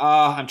 She's like,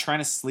 oh, I'm trying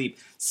to sleep.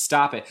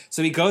 Stop it.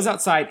 So he goes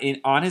outside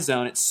on his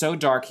own. It's so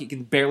dark, he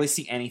can barely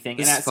see anything.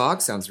 This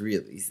fog sounds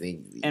really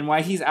thingy. And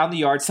while he's out in the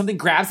yard, something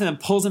grabs him and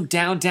pulls him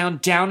down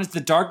into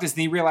the darkness.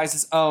 And he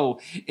realizes, oh,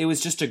 it was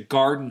just a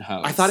garden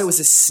hose. I thought it was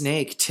a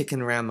snake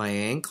ticking around my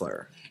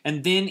ankler.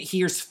 And then he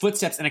hears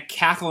footsteps and a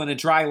cackle and a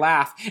dry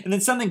laugh. And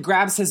then something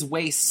grabs his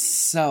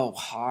waist so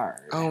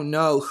hard. Oh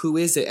no, who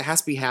is it? It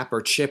has to be Hap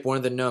or Chip, one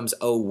of the gnomes.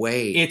 Oh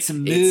wait. It's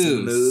Moose.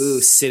 It's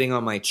Moose sitting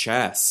on my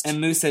chest. And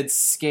Moose said,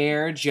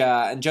 scared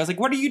ya. And Joe's like,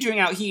 what are you doing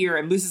out here?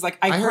 And Moose is like,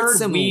 I heard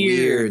some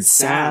weird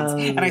sounds.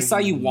 And I saw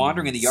you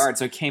wandering in the yard,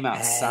 so I came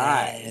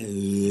outside.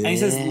 And he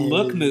says,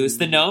 look, Moose,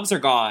 the gnomes are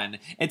gone.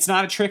 It's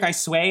not a trick, I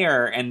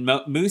swear. And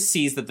Moose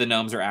sees that the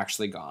gnomes are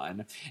actually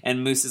gone.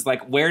 And Moose is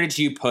like, where did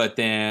you put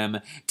them?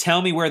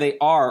 Tell me where they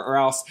are, or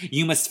else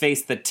you must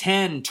face the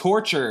 10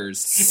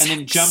 tortures. And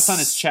then jumps on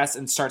his chest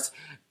and starts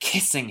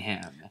kissing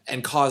him.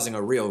 And causing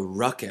a real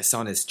ruckus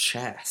on his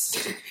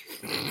chest.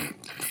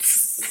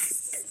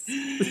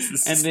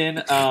 And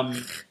then,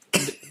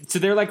 so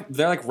they're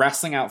like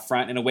wrestling out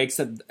front, and it wakes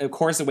up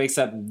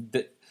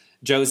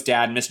Joe's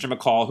dad, Mr.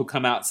 McCall, who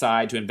come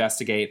outside to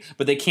investigate,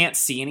 but they can't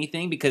see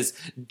anything because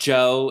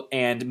Joe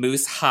and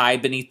Moose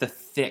hide beneath the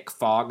thick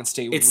fog and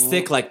stay. It's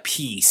thick like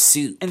pea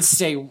soup and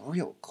stay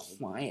real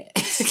quiet.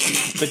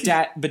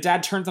 but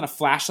Dad turns on a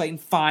flashlight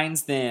and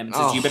finds them. And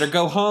says, "You better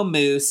go home,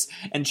 Moose."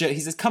 And Joe, he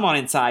says, "Come on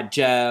inside,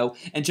 Joe."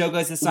 And Joe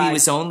goes inside. We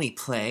was only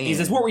playing. He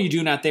says, "What were you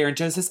doing out there?" And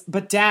Joe says,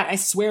 "But Dad, I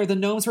swear the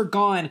gnomes were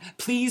gone.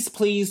 Please,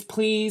 please,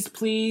 please,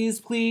 please,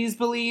 please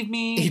believe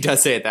me." He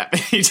does say it that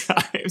many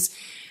times.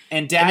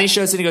 And Dad, and then he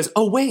shows it and he goes,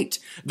 oh, wait,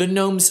 the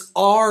gnomes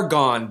are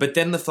gone. But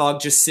then the fog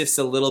just sifts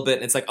a little bit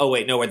and it's like, oh,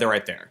 wait, no, they're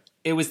right there.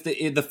 It was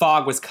the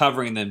fog was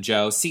covering them,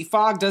 Joe. See,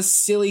 fog does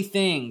silly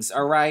things,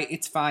 all right?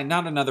 It's fine.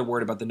 Not another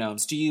word about the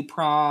gnomes. Do you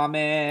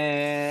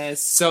promise?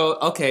 So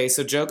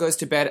Joe goes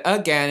to bed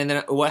again, and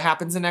then what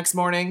happens the next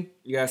morning?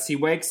 Yes, he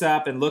wakes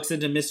up and looks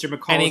into Mr.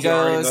 McCall's and he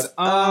yard goes, and goes,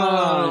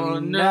 oh,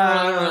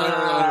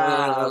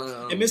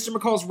 no. And Mr.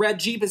 McCall's red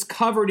Jeep is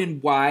covered in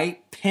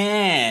white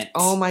paint.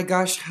 Oh, my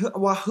gosh.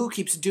 Who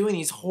keeps doing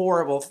these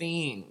horrible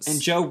things? And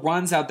Joe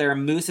runs out there,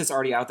 and Moose is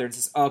already out there and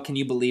says, oh, can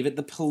you believe it?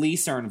 The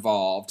police are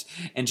involved.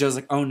 And Joe's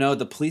like, oh, no,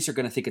 the police are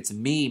going to think it's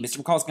me.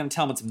 Mr. McCall's going to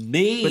tell them it's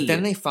me. But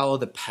then they follow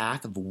the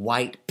path of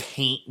white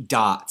paint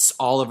dots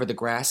all over the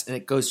grass, and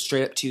it goes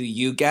straight up to,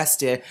 you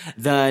guessed it,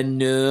 the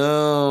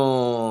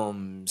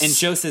gnomes. And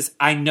Joe says,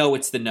 I know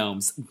it's the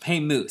gnomes. Hey,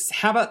 Moose,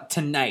 how about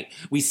tonight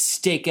we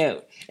stake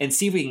out and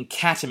see if we can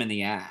catch him in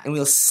the act? And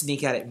we'll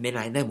sneak out at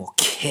midnight and then we'll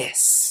kiss.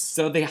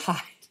 So they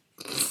hide.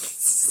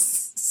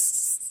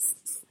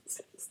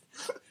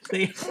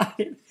 They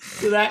hide.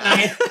 So that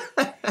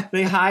night,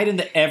 they hide in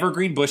the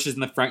evergreen bushes in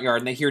the front yard,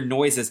 and they hear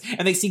noises,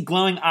 and they see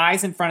glowing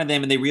eyes in front of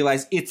them, and they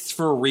realize it's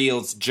for real,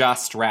 it's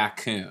just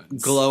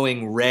raccoons.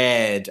 Glowing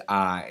red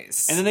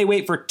eyes. And then they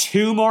wait for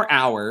 2 more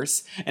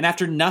hours, and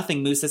after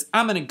nothing, Moose says,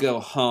 I'm gonna go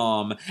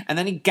home. And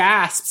then he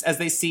gasps as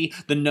they see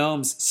the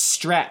gnomes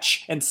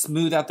stretch and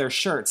smooth out their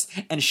shirts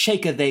and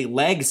shake they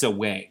legs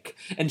awake.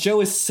 And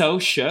Joe is so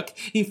shook,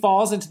 he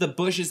falls into the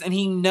bushes, and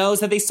he knows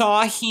that they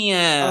saw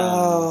him.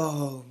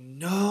 Oh,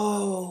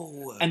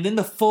 no. And then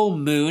the full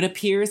moon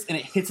appears, and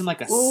it hits him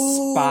like a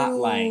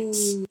spotlight.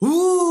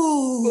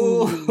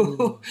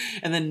 Ooh.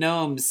 And the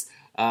gnomes,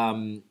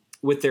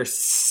 with their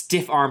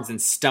stiff arms and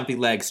stumpy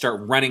legs,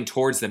 start running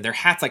towards them. Their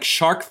hats like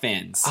shark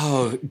fins.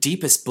 Oh,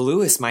 deepest,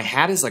 bluest. My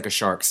hat is like a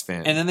shark's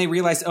fin. And then they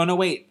realize, oh, no,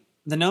 wait.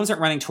 The gnomes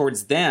aren't running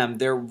towards them.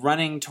 They're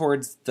running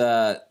towards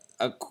the...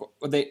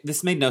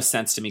 this made no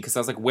sense to me because I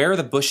was like, where are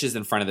the bushes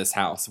in front of this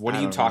house? What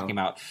are you talking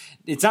about?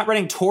 It's not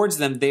running towards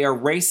them. They are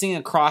racing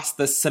across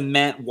the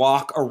cement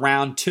walk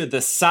around to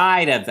the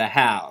side of the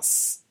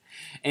house.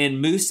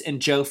 And Moose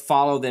and Joe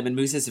follow them, and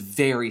Moose is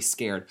very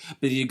scared,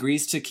 but he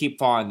agrees to keep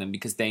following them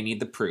because they need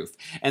the proof.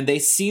 And they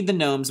see the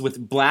gnomes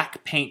with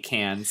black paint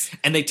cans.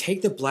 And they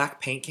take the black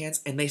paint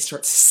cans and they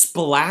start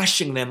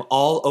splashing them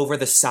all over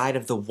the side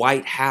of the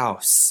White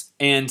House.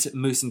 And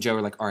Moose and Joe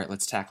are like, all right,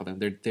 let's tackle them.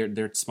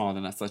 They're smaller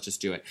than us. Let's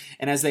just do it.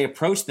 And as they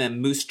approach them,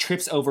 Moose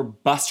trips over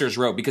Buster's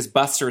rope because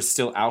Buster is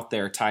still out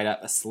there tied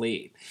up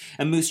asleep.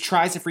 And Moose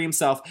tries to free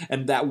himself,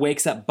 and that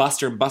wakes up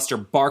Buster, and Buster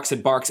barks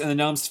and barks, and the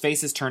gnomes'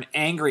 faces turn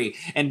angry.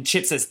 And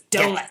Chip says,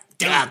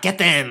 Get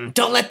them.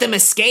 Don't let them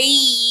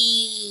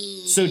escape.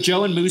 So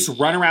Joe and Moose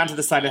run around to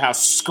the side of the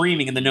house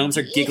screaming, and the gnomes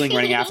are giggling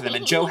running after them.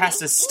 And Joe has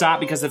to stop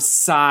because of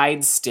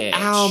side stitch.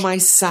 Ow, my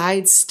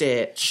side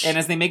stitch. And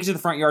as they make it to the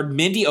front yard,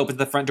 Mindy opens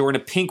the front door in a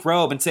pink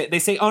robe, and they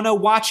say, oh no,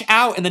 watch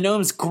out. And the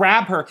gnomes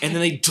grab her. And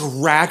then they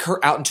drag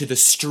her out into the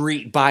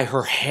street by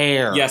her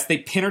hair. Yes, they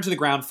pin her to the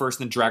ground first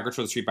and then drag her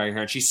to the street by her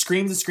hair. And she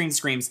screams and screams and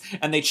screams.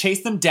 And they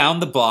chase them down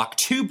the block.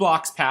 2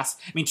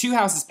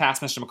 houses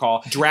past Mr.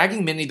 McCall.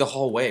 Dragging Mindy the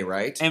whole way,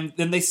 right? And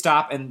then they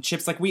stop, and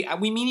Chip's like, we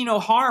mean you no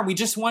harm. We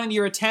just wanted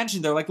your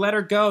attention. They're like, let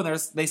her go.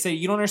 They say,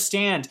 you don't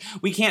understand.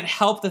 We can't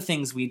help the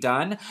things we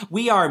done.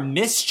 We are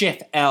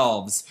mischief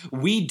elves.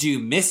 We do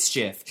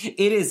mischief.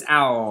 It is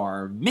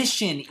our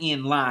mission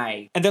in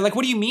life. And they're like,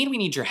 what do you mean we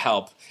need your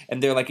help?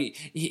 And they're like,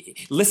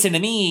 listen to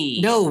me.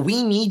 No,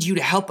 we need you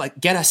to help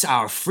get us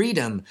our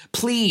freedom.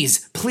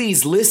 Please,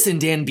 please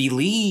listen and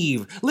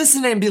believe.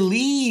 Listen and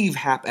believe,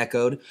 Hap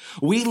echoed.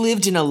 We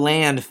lived in a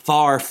land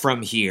far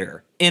from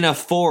here. in a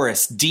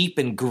forest deep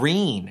and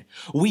green.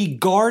 We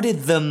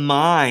guarded the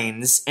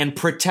mines and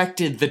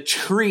protected the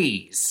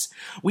trees.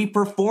 We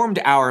performed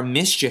our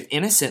mischief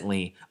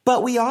innocently,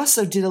 but we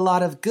also did a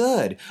lot of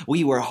good.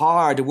 We were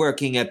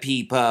hard-working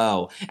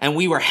people, and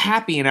we were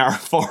happy in our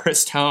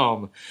forest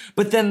home.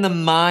 But then the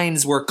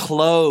mines were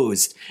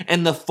closed,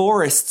 and the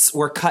forests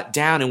were cut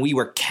down, and we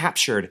were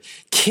captured,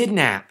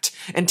 kidnapped,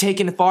 and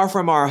taken far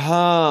from our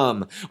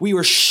home. We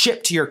were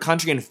shipped to your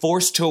country and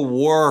forced to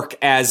work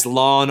as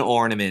lawn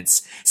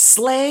ornaments.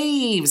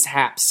 Slaves,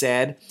 Hap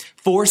said.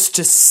 Forced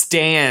to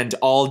stand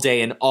all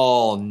day and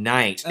all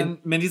night. And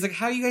Mindy's like,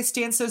 how do you guys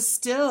stand so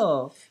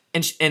still?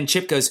 And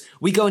Chip goes,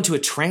 we go into a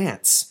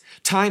trance.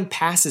 Time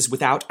passes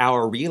without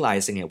our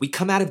realizing it. We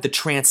come out of the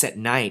trance at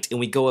night and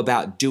we go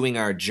about doing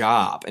our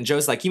job. And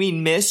Joe's like, you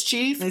mean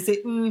mischief? And they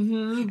say,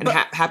 mm-hmm. And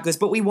Hap goes,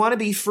 but we want to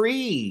be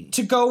free.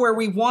 To go where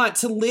we want,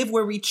 to live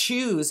where we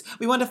choose.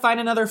 We want to find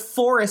another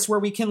forest where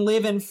we can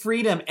live in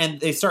freedom. And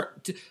they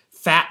start...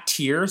 fat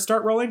tears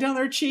start rolling down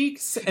their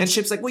cheeks. And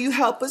Chip's like, will you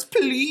help us?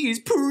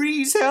 Please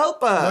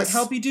help us. Like,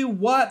 help you do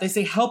what? They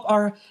say, help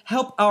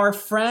our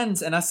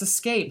friends and us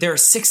escape. There are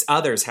 6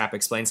 others, Hap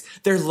explains.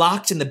 They're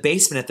locked in the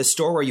basement at the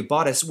store where you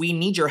bought us. We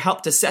need your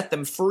help to set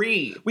them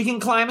free. We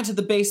can climb into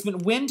the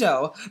basement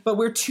window, but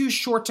we're too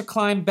short to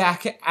climb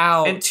back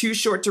out. And too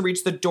short to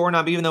reach the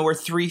doorknob, even though we're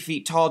 3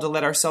 feet tall to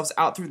let ourselves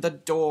out through the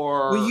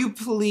door. Will you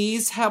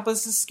please help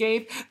us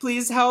escape?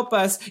 Please help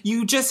us.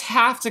 You just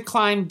have to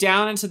climb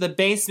down into the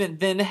basement,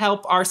 then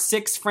help our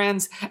 6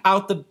 friends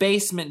out the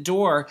basement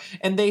door.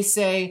 And they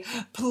say,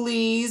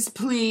 please,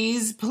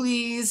 please,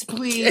 please,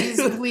 please,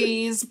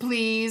 please,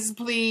 please,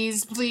 please,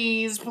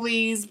 please,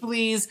 please,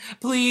 please,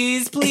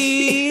 please,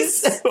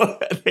 please.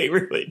 They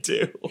really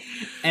do.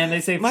 And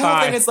they say, my whole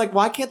thing is like,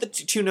 why can't the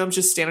 2 gnomes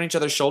just stand on each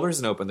other's shoulders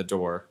and open the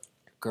door?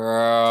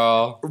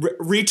 Girl.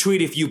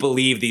 Retweet if you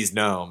believe these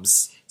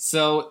gnomes.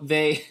 So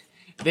they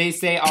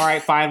say, all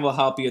right, fine, we'll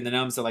help you. And the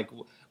gnomes are like,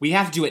 we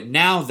have to do it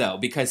now, though,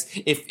 because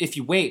if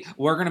you wait,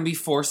 we're going to be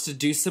forced to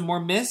do some more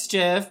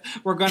mischief.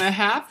 We're going to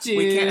have to.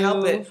 We can't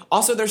help it.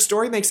 Also, their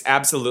story makes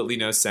absolutely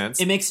no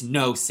sense. It makes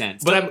no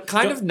sense. But I'm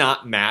kind of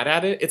not mad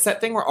at it. It's that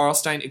thing where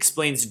Arlstein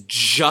explains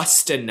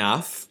just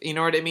enough. You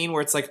know what I mean?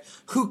 Where it's like,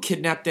 who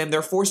kidnapped them?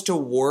 They're forced to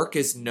work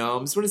as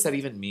gnomes. What does that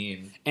even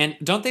mean? And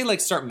don't they,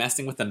 like, start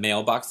messing with the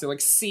mailbox? They're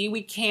like, see,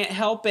 we can't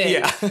help it.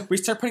 Yeah. We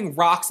start putting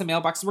rocks in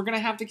mailboxes. We're going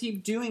to have to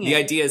keep doing it. The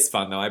idea is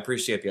fun, though. I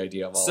appreciate the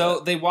idea of all So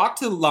that. they walk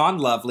to Lawn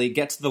Lovely,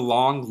 get to the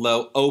long,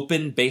 low,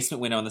 open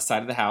basement window on the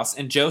side of the house,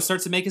 and Joe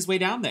starts to make his way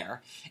down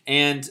there.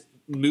 And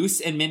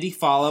Moose and Mindy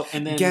follow,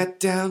 and then... Get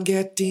down,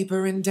 get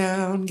deeper and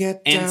down,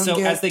 get down, and so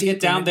get as they get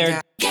down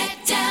there...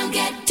 Get down,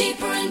 get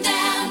deeper and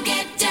down,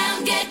 get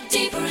down, get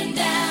deeper and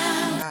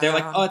down. They're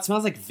like, oh, it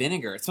smells like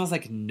vinegar. It smells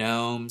like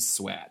gnome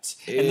sweat.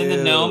 And then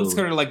the gnomes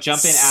sort of like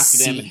jump in after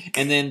them,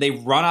 and then they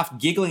run off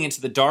giggling into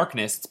the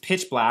darkness. It's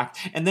pitch black.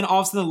 And then all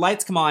of a sudden the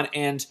lights come on,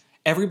 and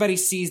everybody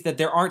sees that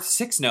there aren't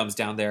 6 gnomes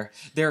down there.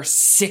 There are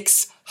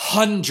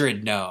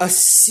 600 gnomes. A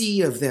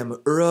sea of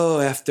them, row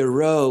after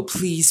row.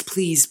 Please,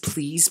 please,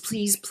 please,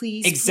 please,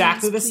 please.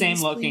 Exactly please, the same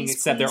please, looking, please,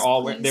 except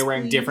please, they're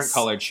wearing please. different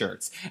colored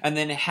shirts. And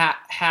then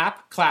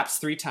Hap claps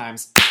 3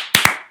 times,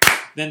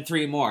 then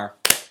 3 more.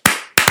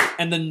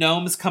 And the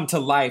gnomes come to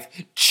life,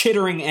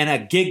 chittering and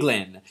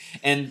a-giggling.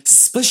 And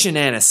Splishin'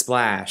 and a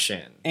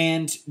splashin'.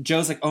 And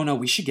Joe's like, oh no,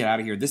 we should get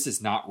out of here. This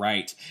is not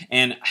right.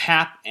 And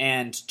Hap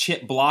and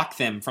Chip block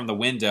them from the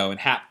window, and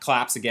Hap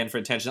claps again for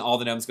attention. All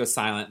the gnomes go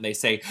silent, and they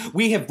say,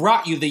 we have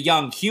brought you the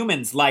young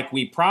humans like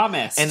we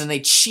promised. And then they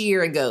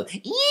cheer and go,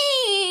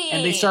 yay!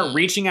 And they start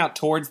reaching out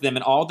towards them,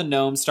 and all the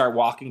gnomes start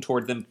walking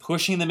towards them,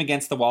 pushing them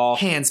against the wall.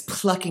 Hands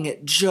plucking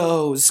at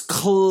Joe's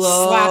clothes.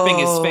 Slapping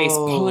his face,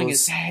 pulling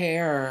his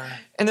hair.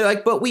 And they're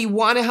like, but we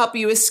want to help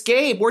you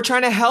escape. We're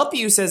trying to help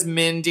you, says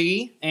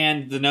Mindy.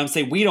 And the gnomes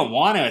say, we don't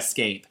want to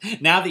escape.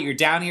 Now that you're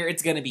down here,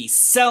 it's going to be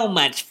so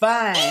much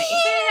fun.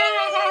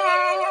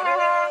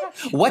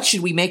 What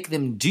should we make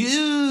them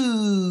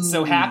do?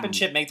 So Hap and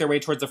Chip make their way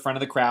towards the front of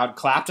the crowd,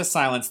 clap to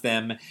silence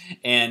them,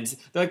 and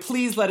they're like,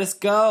 please let us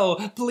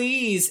go,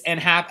 please. And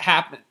Hap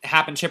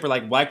and Chip are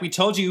like we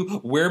told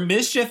you, we're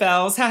mischief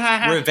elves.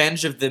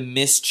 Revenge of the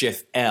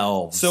mischief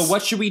elves. So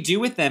what should we do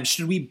with them?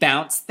 Should we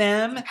bounce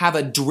them? Have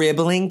a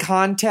dribbling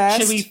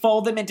contest? Should we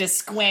fold them into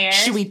squares?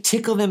 Should we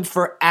tickle them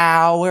for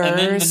hours? And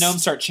then the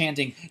gnomes start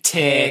chanting,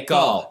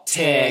 tickle,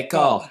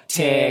 tickle,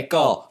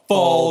 tickle.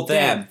 Fold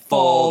them,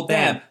 fold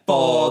them,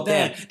 fold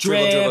them.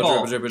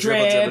 Dribble, dribble,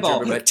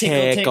 dribble.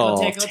 Tickle,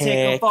 tickle,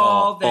 tickle,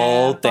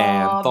 fold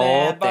them,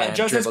 fold them.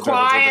 Joe says,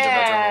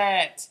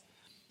 quiet.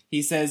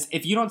 He says,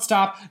 if you don't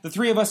stop, the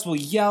 3 of us will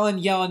yell and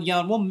yell and yell,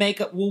 and we'll wake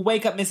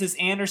up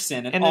Mrs.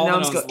 Anderson. And the all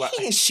gnomes the go,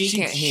 she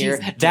can't she's hear.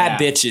 deaf. That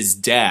bitch is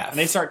deaf. And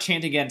they start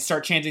chanting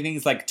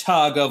things like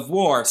tug of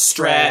war,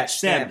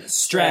 stretch them,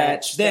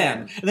 stretch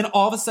them. And then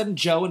all of a sudden,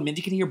 Joe and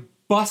Mindy can hear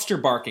Buster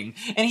barking.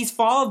 And he's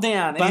fallen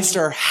down.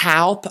 Buster,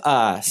 help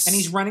us. And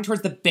he's running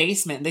towards the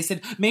basement. And they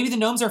said, maybe the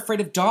gnomes are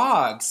afraid of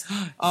dogs.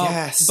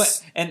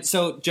 Yes. And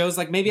so Joe's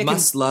like, maybe I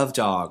must love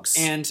dogs.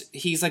 And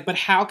he's like, but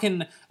how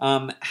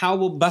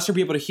will Buster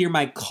be able to hear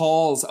my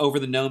calls over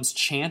the gnomes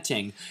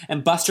chanting?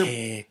 And Buster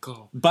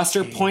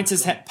pokes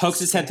his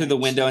head through the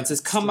window and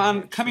says,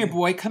 come here,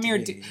 boy, come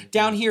here,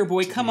 down here,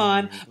 boy, come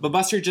on. But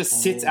Buster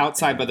just sits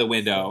outside by the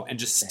window and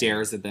just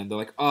stares at them. They're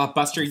like, oh,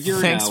 Buster,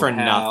 you're Thanks no for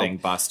help. nothing,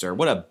 Buster.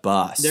 What a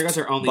bust. There goes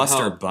our only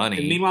Buster hope. Bunny.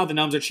 And meanwhile, the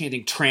gnomes are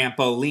chanting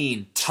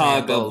trampoline,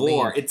 tug of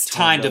war. It's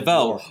time to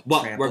vote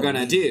what we're going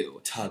to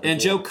do.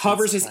 And Joe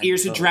covers his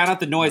ears to drown out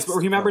the noise, but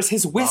remembers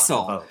his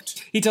whistle.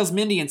 He tells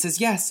Mindy and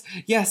says, yes,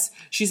 yes.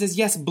 She says,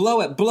 yes,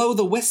 blow it, blow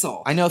the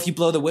whistle. I know if you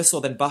blow the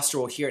whistle, then Buster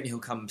will hear it and he'll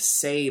come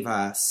save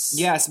us.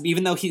 Yes,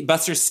 even though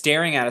Buster's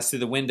staring at us through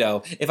the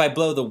window, if I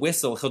blow the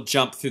whistle, he'll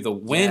jump through the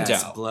window.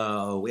 Yes,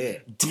 blow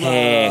it.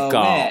 Blow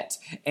it.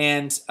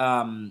 And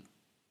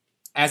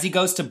as he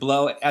goes to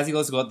blow,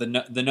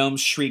 the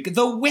gnomes shriek,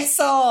 the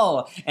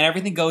whistle! And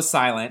everything goes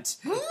silent.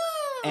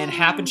 And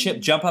Hap and Chip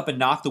jump up and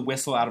knock the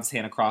whistle out of his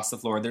hand across the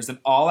floor. There's an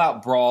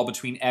all-out brawl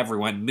between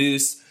everyone.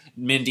 Moose,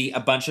 Mindy, a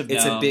bunch of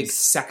gnomes. It's a big,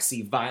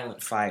 sexy,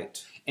 violent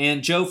fight.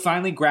 And Joe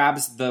finally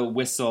grabs the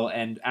whistle,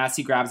 and as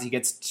he grabs it, he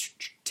gets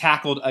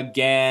tackled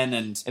again,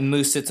 and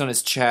Moose sits on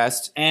his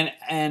chest, and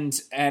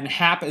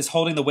Hap is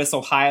holding the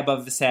whistle high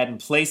above his head and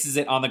places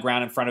it on the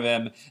ground in front of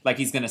him like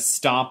he's going to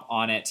stomp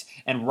on it.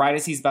 And right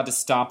as he's about to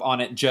stomp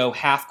on it, Joe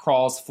half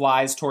crawls,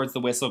 flies towards the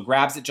whistle,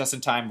 grabs it just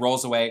in time,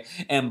 rolls away,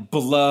 and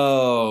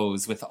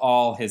blows with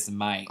all his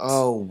might.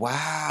 Oh,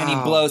 wow. And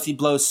he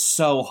blows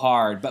so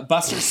hard, but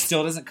Buster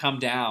still doesn't come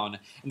down.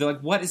 And they're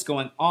like, what is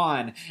going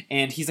on?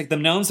 And he's like, the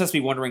gnomes must be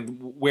wondering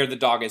where the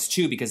dog is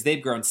too, because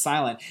they've grown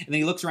silent. And then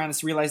he looks around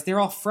and realizes they're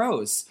all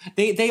froze.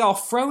 They all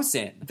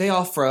frozen. They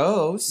all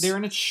froze. They're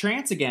in a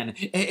trance again.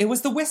 It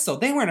was the whistle.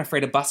 They weren't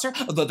afraid of Buster.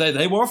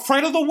 They were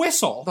afraid of the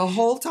whistle. The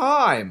whole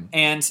time.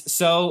 And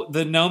so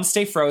the gnomes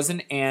stay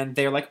frozen, and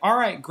they're like, all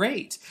right,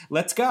 great.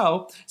 Let's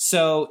go.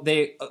 So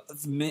they,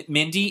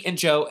 Mindy and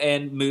Joe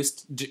and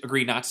Moose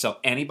agree not to tell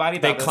anybody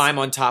about this. They climb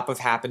on top of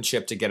Hap and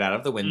Chip to get out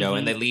of the window,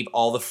 and they leave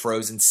all the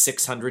frozen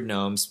 600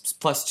 gnomes,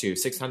 plus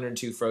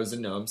 602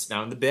 frozen gnomes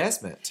now in the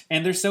basement.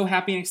 And they're so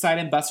happy and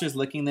excited, and Buster's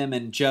licking them,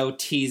 and Joe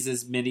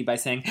teases Mindy by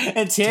saying,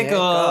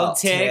 tickle.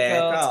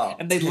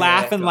 And they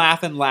laugh and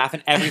laugh and laugh,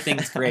 and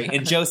everything's great.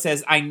 And Joe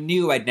says, I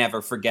knew I'd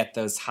never forget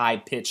those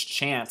high-pitched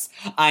chants.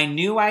 I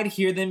knew I'd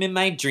hear them in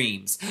my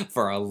dreams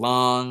for a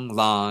long,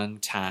 long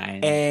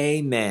time.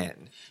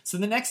 Amen. So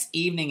the next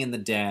evening in the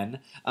den,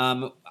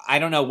 I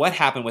don't know what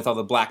happened with all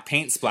the black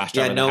paint splashed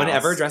over the house. Yeah, no one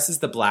ever addresses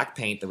the black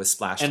paint that was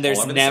splashed and all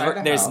over the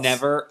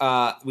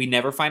house. We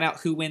never find out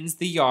who wins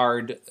the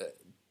yard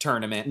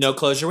tournament. No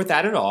closure with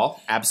that at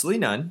all. Absolutely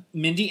none.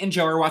 Mindy and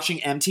Joe are watching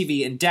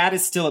MTV, and Dad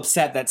is still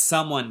upset that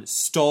someone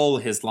stole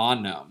his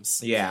lawn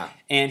gnomes. Yeah.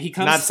 And he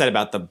comes... Not upset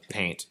about the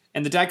paint.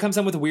 And the dad comes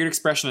in with a weird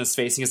expression on his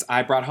face. He goes,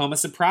 I brought home a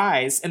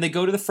surprise. And they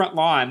go to the front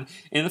lawn.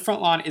 And in the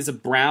front lawn is a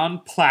brown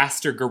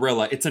plaster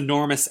gorilla. It's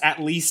enormous, at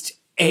least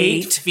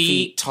 8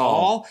 feet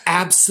tall.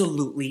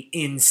 Absolutely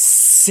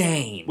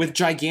insane. With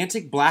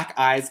gigantic black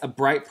eyes, a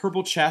bright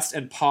purple chest,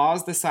 and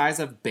paws the size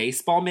of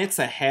baseball mitts,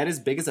 a head as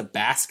big as a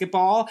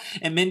basketball.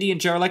 And Mindy and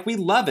Joe are like, we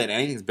love it.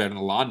 Anything's better than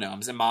lawn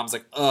gnomes. And Mom's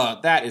like,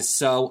 ugh, that is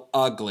so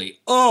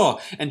ugly.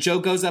 Ugh. And Joe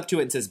goes up to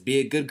it and says, be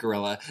a good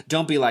gorilla.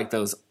 Don't be like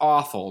those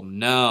awful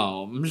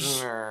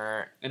gnomes.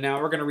 And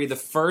now we're going to read the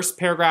first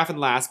paragraph and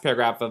last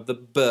paragraph of the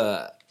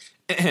book.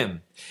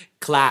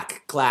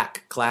 Clack,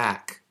 clack,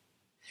 clack.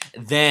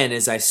 Then,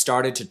 as I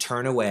started to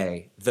turn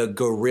away, the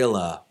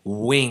gorilla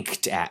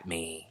winked at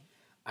me.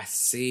 I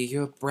see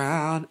your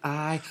brown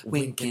eye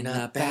winking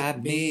up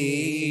at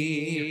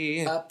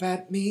me. Up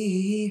at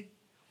me.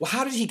 Well,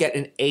 how did he get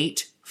an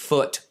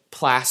 8-foot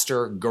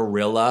plaster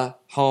gorilla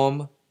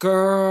home?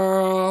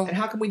 Girl. And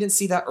how come we didn't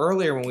see that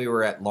earlier when we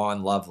were at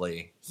Lawn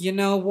Lovely? You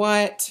know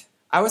what?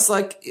 I was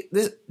like,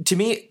 to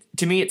me,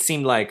 it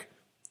seemed like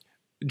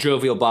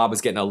Jovial Bob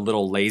was getting a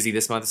little lazy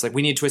this month. It's like,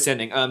 we need a twist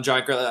ending.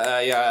 Giant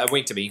gorilla,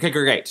 wink to me. Okay,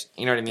 great.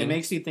 You know what I mean? It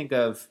makes you think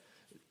of,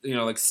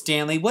 like,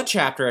 Stanley, what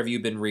chapter have you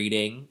been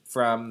reading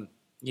from,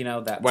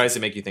 that? Why does it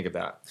make you think of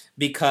that?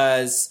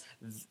 Because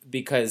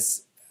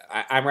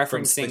I'm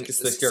referencing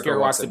the Scare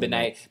Walks at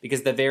Midnight,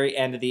 because the very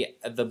end of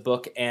the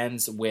book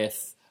ends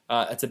with,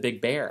 it's a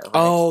big bear. Right?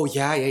 Oh,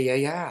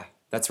 yeah.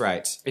 That's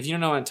right. If you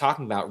don't know what I'm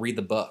talking about, read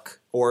the book.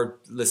 Or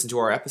listen to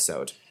our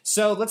episode.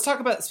 So let's talk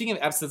about, speaking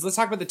of episodes, let's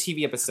talk about the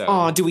TV episode.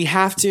 Oh, do we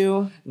have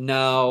to?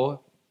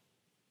 No.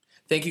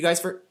 Thank you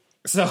guys for...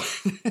 So,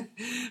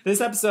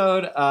 this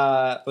episode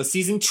was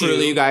season 2.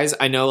 Truly, you guys,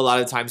 I know a lot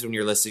of times when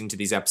you're listening to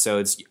these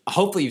episodes,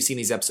 hopefully you've seen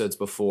these episodes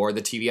before,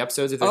 the TV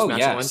episodes, if there's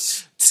natural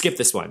ones. Skip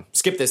this one.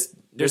 Skip this.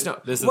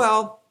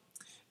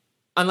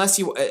 Unless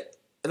you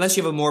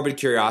have a morbid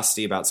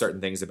curiosity about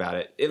certain things about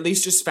it, at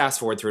least just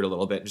fast forward through it a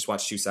little bit and just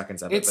watch 2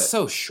 seconds of it. It's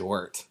so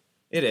short.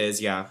 It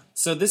is, yeah.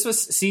 So this was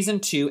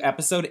season 2,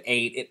 episode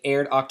 8. It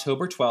aired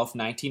October 12th,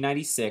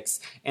 1996,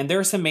 and there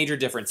are some major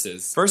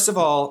differences. First of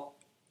all,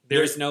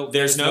 There's no moose.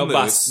 There's no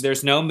moose.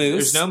 There's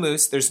no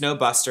moose. There's no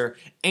Buster.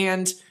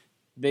 And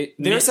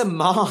there's a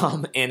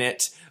mom in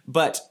it.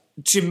 But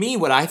to me,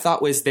 what I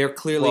thought was they're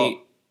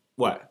clearly...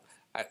 what?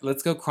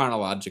 Let's go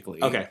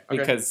chronologically. Okay.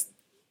 Because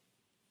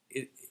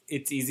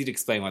it's easy to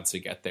explain once we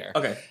get there.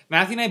 Okay.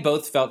 Matthew and I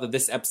both felt that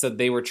this episode,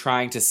 they were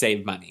trying to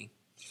save money.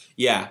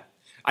 Yeah.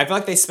 I feel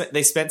like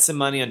they spent some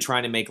money on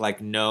trying to make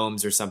like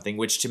gnomes or something,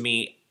 which to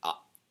me,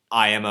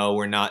 IMO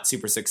were not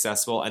super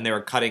successful, and they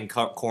were cutting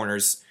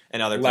corners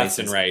in other places.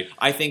 Left and right.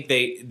 I think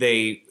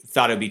they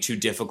thought it would be too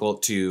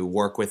difficult to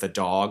work with a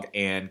dog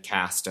and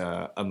cast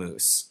a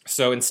moose.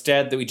 So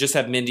instead, we just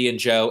have Mindy and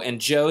Joe, and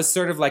Joe's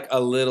sort of like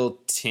a little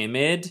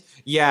timid.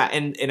 Yeah,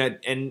 and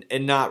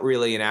not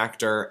really an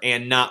actor,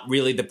 and not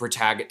really the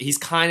protagonist. He's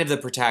kind of the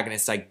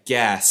protagonist, I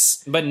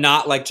guess, But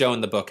not like Joe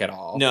in the book at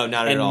all. No,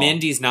 not at all. And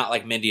Mindy's not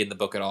like Mindy in the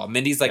book at all.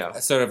 Mindy's like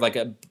sort of like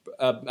a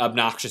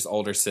obnoxious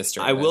older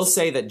sister. I will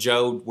say that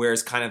Joe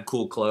wears kind of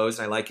cool clothes,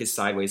 and I like his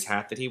sideways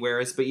hat that he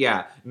wears. But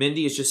yeah,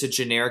 Mindy is just a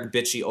generic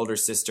bitchy older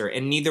sister,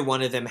 and neither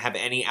one of them have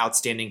any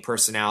outstanding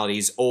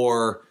personalities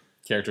or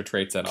character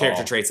traits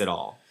at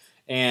all.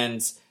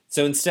 And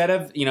so instead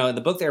of, in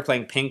the book they were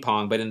playing ping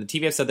pong, but in the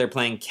TV episode they're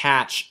playing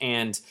catch,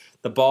 and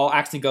the ball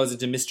actually goes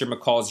into Mr.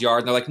 McCall's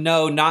yard. And they're like,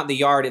 no, not in the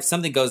yard. If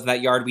something goes in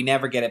that yard, we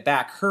never get it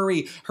back.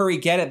 Hurry,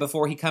 get it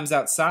before he comes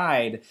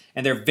outside.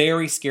 And they're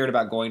very scared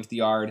about going to the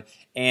yard.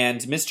 And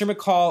Mr.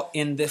 McCall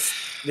in this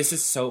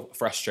is so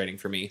frustrating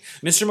for me.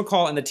 Mr.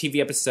 McCall in the TV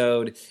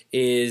episode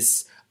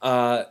is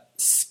a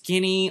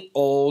skinny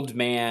old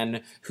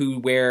man who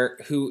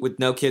with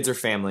no kids or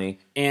family,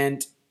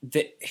 and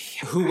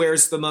who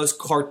wears the most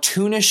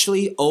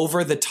cartoonishly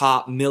over the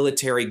top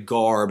military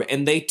garb,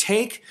 and they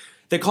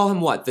call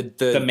him what?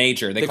 The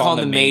major. They call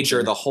him the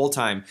major the whole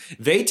time.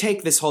 They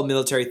take this whole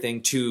military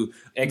thing to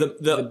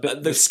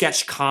the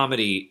sketch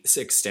comedy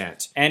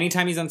extent.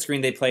 Anytime he's on screen,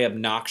 they play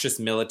obnoxious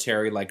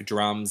military like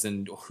drums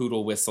and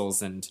hoodle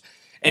whistles and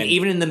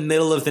even in the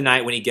middle of the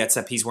night when he gets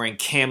up, he's wearing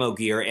camo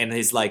gear and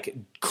his like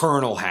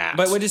colonel hat.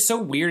 But what is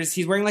so weird is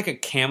he's wearing like a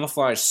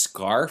camouflage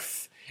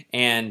scarf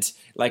and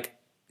like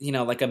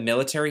a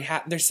military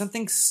hat. There's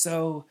something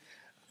so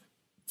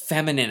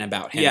feminine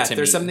about him. Yeah, to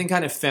there's me. something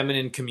kind of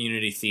feminine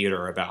community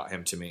theater about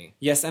him to me.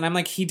 Yes, and I'm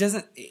like, he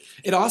doesn't.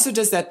 It also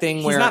does that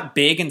thing where he's not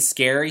big and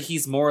scary.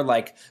 He's more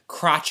like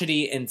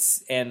crotchety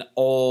and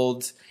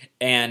old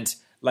and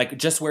like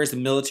just wears the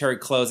military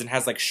clothes and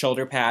has like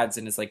shoulder pads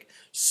and is like,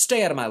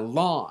 stay out of my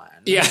lawn.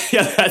 Yeah,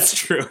 that's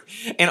true.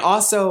 And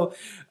also,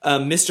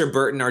 Mr.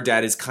 Burton, our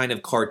dad, is kind of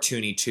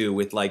cartoony too,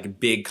 with like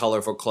big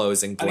colorful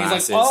clothes and glasses. And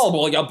he's like, oh,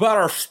 well, you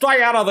better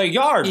stay out of the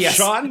yard, yes.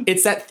 son.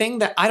 It's that thing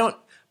that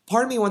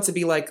part of me wants to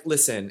be like,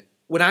 listen,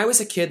 when I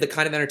was a kid, the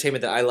kind of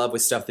entertainment that I love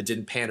was stuff that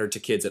didn't pander to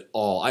kids at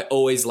all. I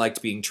always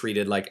liked being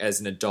treated like as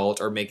an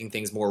adult or making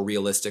things more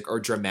realistic or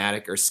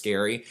dramatic or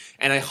scary.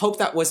 And I hope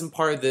that wasn't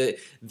part of the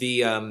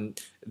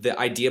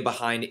idea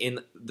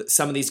behind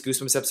some of these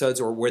Goosebumps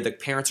episodes, or where the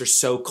parents are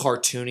so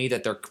cartoony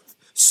that they're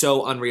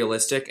so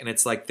unrealistic. And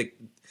it's like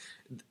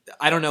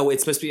I don't know.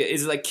 It's supposed to be.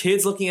 Is it like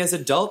kids looking as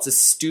adults as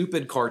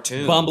stupid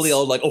cartoons? Bumbly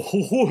old like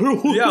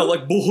yeah,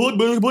 like.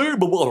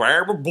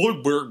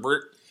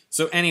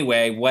 So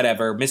anyway,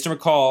 whatever. Mr.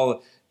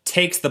 McCall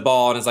takes the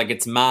ball and is like,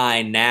 "It's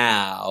mine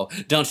now.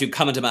 Don't you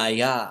come into my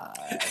yard."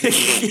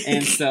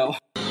 And so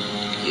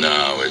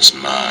Now it's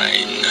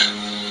mine.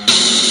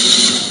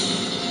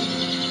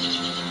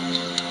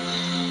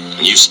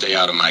 And you stay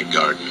out of my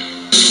garden.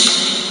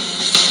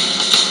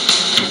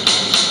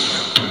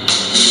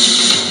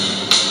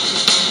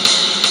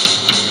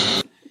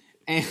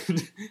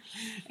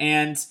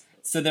 And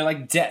so they're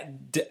like,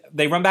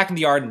 they run back in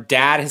the yard, and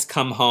Dad has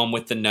come home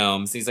with the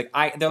gnomes. He's like,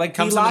 they're like,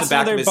 Comes he on the lost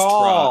back of another his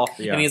ball, truck.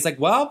 Yeah. and he's like,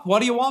 well, what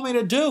do you want me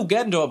to do?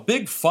 Get into a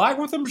big fight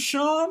with him,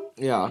 Sean?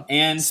 Yeah.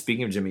 And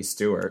speaking of Jimmy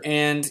Stewart,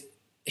 and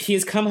he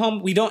has come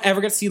home. We don't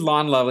ever get to see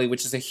Lon Lovely,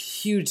 which is a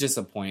huge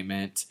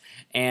disappointment,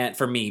 and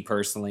for me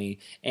personally.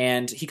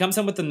 And he comes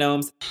home with the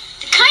gnomes.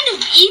 They're kind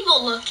of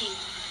evil looking.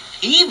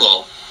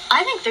 Evil?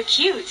 I think they're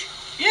cute.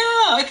 Yeah,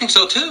 I think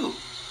so too.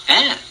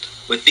 And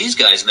with these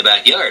guys in the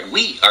backyard,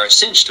 we are a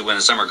cinch to win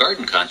the summer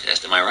garden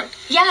contest, am I right?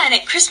 Yeah, and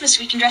at Christmas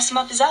we can dress them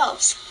up as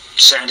elves.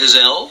 Santa's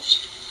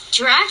elves?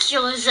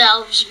 Dracula's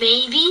elves,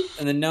 maybe.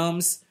 And the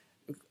gnomes,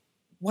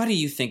 what do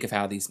you think of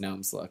how these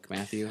gnomes look,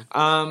 Matthew?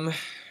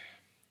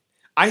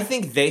 I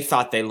think they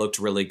thought they looked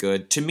really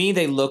good. To me,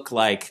 they look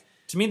like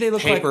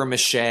paper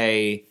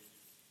mache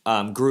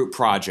group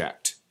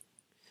project.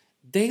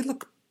 They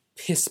look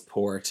piss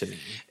poor to me.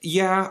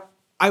 Yeah,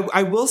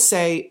 I will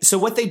say. So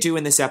what they do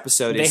in this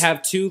episode is they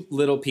have two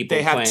little people.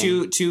 They have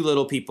two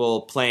little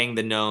people playing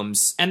the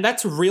gnomes, and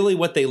that's really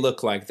what they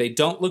look like. They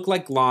don't look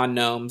like lawn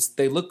gnomes.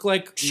 They look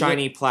like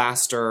shiny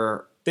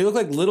plaster. They look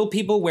like little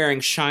people wearing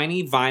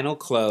shiny vinyl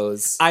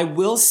clothes. I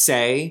will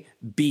say,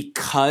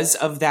 because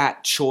of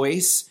that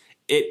choice,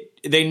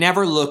 they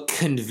never look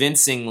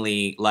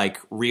convincingly like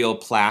real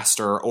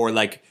plaster or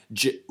like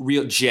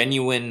real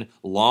genuine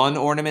lawn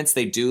ornaments.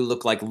 They do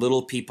look like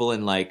little people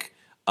in like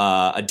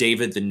a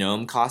David the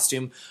Gnome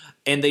costume.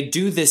 and they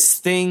do this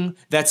thing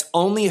that's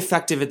only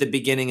effective at the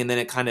beginning, and then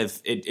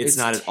it's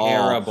not at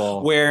terrible.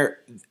 all. Where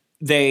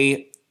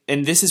they,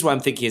 and this is what I'm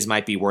thinking is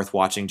might be worth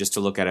watching just to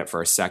look at it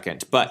for a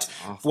second. But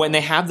when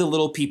they have the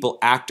little people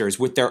actors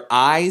with their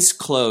eyes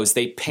closed,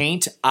 they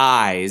paint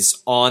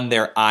eyes on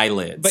their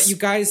eyelids. But you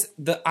guys,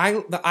 the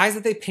eyes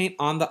that they paint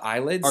on the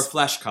eyelids are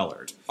flesh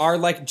colored. Are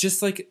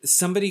just like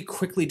somebody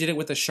quickly did it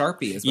with a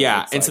Sharpie.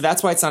 So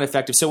that's why it's not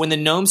effective. So when the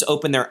gnomes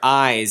open their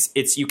eyes,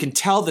 you can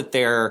tell that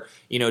they're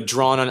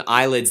drawn on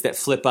eyelids that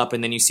flip up,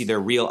 and then you see their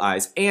real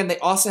eyes. And they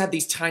also have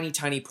these tiny,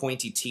 tiny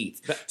pointy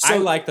teeth. I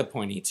like the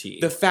pointy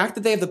teeth. The fact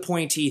that they have the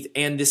pointy teeth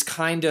and this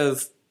kind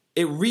of,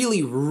 it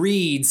really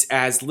reads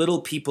as little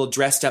people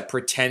dressed up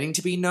pretending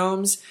to be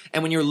gnomes.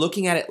 And when you're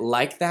looking at it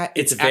like that,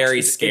 it's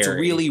very scary. It's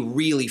really,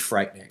 really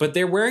frightening. But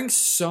they're wearing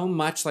so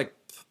much like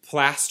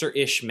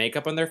plaster-ish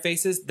makeup on their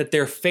faces that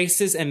their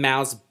faces and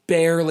mouths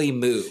barely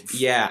move.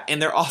 Yeah,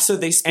 and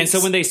they speak. And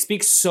so when they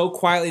speak so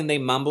quietly and they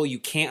mumble, you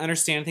can't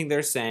understand anything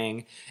they're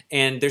saying.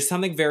 And there's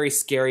something very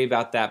scary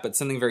about that, but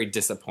something very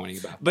disappointing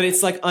about that. But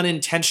it's like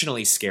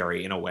unintentionally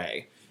scary in a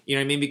way. You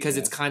know what I mean? Because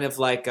it's kind of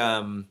like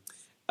a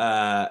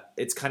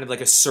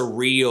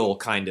surreal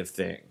kind of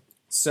thing.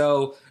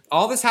 So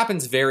all this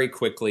happens very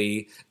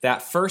quickly.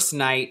 That first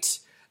night,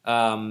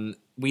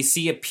 we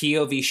see a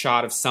POV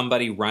shot of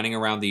somebody running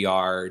around the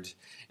yard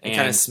and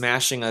kind of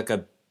smashing I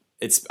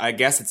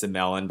guess it's a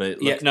melon, but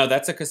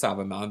that's a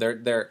cassava melon.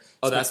 That's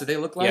what they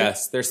look like?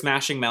 Yes, they're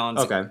smashing melons.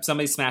 Okay.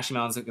 Somebody's smashing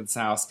melons at this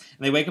house. And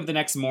they wake up the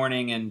next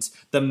morning and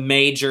the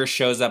major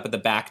shows up at the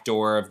back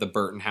door of the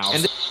Burton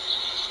house.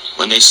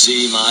 When they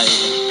see my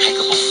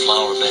impeccable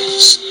flower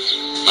beds,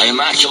 my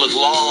immaculate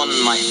lawn,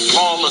 my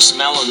flawless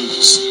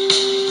melons,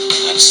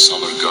 that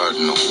summer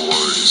garden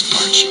award is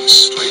marching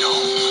straight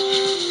home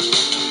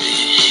to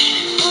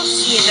me. We'll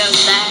see about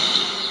that.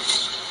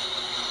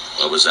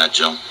 What was that,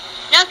 Joe?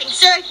 Nothing,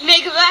 sir. You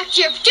may go back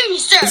to your petunia,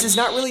 sir. This is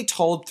not really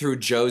told through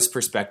Joe's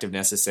perspective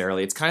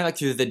necessarily. It's kind of like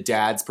through the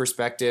dad's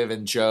perspective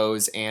and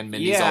Joe's and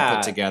Mindy's all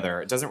put together.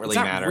 It doesn't really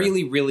matter. It's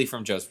not really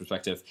from Joe's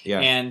perspective. Yeah.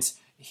 And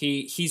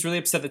he's really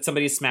upset that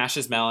somebody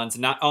smashes melons.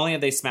 Not only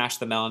have they smashed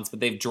the melons, but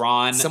they've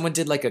drawn... Someone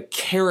did like a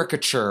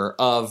caricature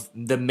of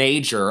the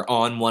major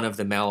on one of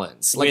the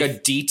melons. Like a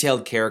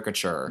detailed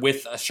caricature.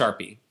 With a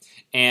Sharpie.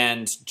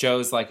 And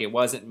Joe's like, it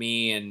wasn't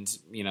me, and,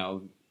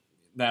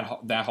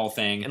 that whole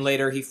thing. And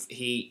later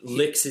he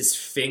licks his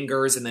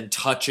fingers and then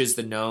touches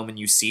the gnome, and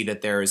you see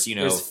that there's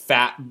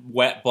fat,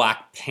 wet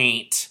black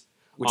paint...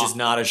 Which is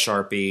not a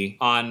Sharpie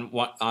on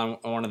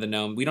one of the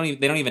gnomes. They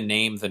don't even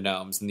name the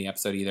gnomes in the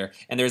episode either.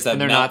 And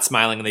they're not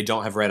smiling, and they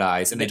don't have red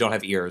eyes, and they don't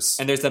have ears.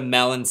 And there's a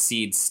melon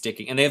seed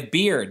sticking, and they have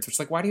beards. Which is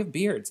like, why do you have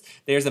beards?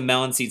 There's a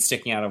melon seed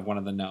sticking out of one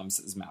of the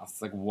gnomes' mouth.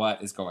 It's like,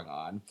 what is going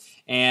on?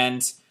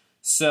 And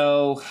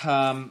so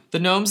the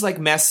gnomes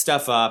mess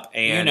stuff up,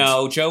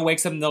 and Joe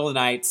wakes up in the middle of the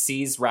night,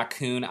 sees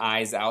raccoon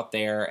eyes out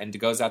there, and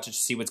goes out to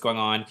see what's going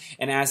on.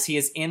 And as he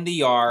is in the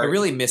yard, I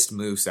really missed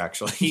Moose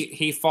actually.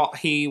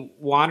 He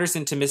wanders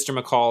into Mr.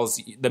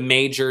 McCall's, the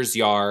major's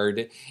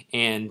yard,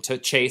 and to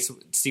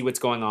see what's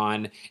going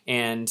on.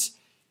 And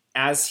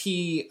as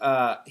he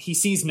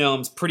sees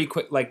gnomes pretty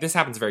quick, this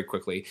happens very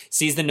quickly,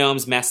 sees the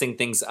gnomes messing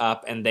things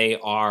up, and they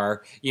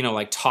are,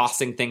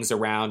 tossing things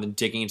around and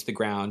digging into the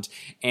ground.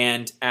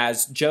 And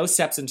as Joe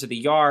steps into the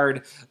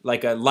yard,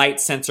 a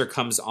light sensor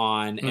comes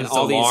on, and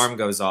all these alarm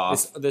goes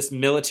off. This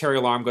military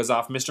alarm goes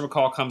off. Mr.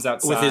 McCall comes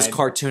outside with his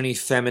cartoony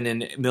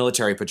feminine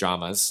military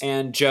pajamas.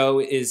 And Joe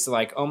is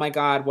like, oh my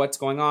God, what's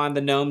going on?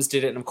 The gnomes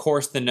did it. And of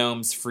course the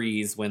gnomes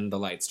freeze when the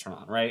lights turn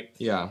on, right?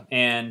 Yeah.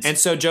 And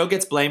so Joe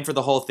gets blamed for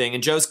the whole thing,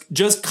 and Joe's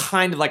just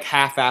kind of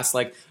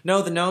half-assed,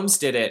 no, the gnomes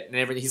did it, and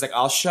everything. He's like,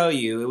 I'll show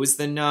you, it was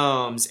the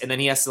gnomes, and then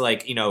he has to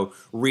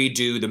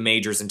redo the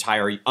major's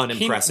entire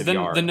unimpressive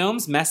yard. The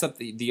gnomes mess up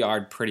the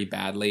yard pretty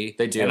badly.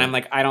 They do, and I'm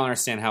like, I don't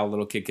understand how a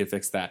little kid could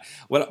fix that.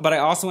 But I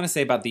also want to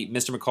say about the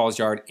Mr. McCall's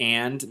yard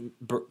and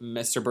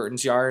Mr.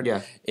 Burton's yard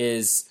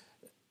is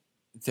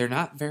they're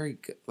not very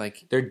good.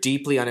 They're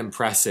deeply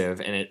unimpressive,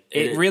 and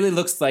it really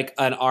looks like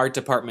an art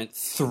department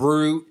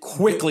threw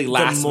quickly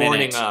the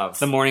morning of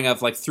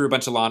threw a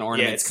bunch of lawn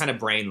ornaments. Yeah, it's kind of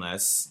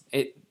brainless.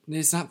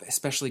 It's not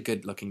especially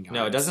good looking.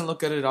 No, it doesn't look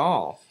good at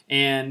all.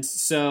 And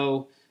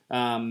so,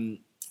 Joe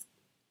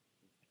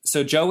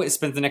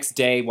spends the next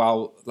day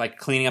while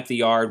cleaning up the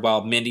yard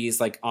while Mindy's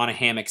on a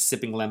hammock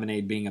sipping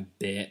lemonade, being a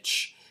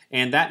bitch.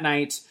 And that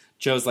night,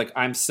 Joe's like,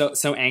 I'm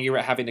so angry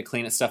about having to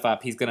clean stuff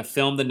up. He's going to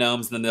film the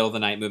gnomes in the middle of the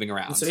night moving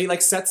around. So he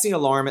sets the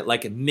alarm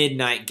at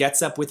midnight,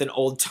 gets up with an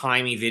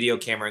old-timey video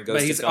camera and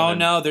goes to film oh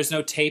no, there's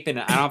no tape in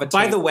it. I don't have a tape.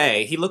 By the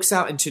way, he looks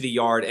out into the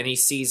yard and he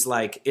sees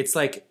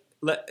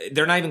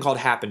they're not even called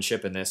Hap and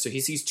Chip in this. So he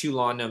sees two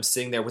lawn gnomes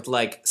sitting there with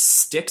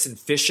sticks and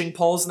fishing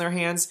poles in their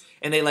hands,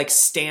 and they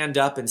stand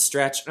up and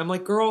stretch. And I'm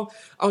like, girl,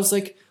 I was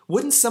like,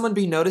 wouldn't someone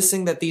be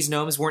noticing that these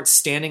gnomes weren't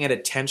standing at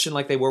attention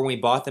like they were when we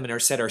bought them and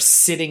are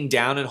sitting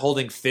down and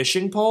holding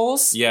fishing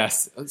poles?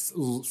 Yes.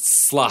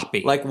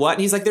 Sloppy. Like what?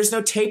 And he's like, there's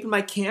no tape in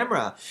my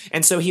camera.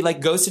 And so he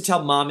like goes to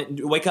tell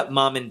wake up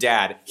mom and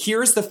dad.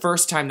 Here's the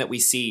first time that we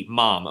see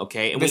mom,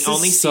 okay? And this we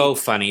only is see, so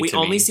funny We to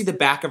only me. see the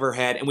back of her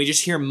head and we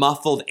just hear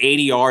muffled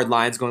 80-yard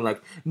lines going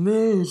like,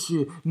 She's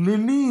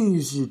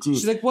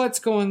like, what's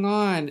going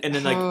on? And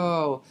then, like-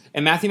 oh.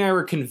 And Matthew and I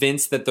were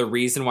convinced that the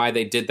reason why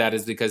they did that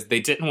is because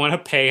they didn't want to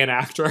pay an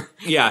actor.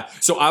 yeah.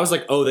 So I was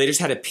like, oh, they just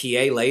had a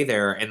PA lay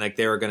there and like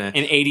they were going to...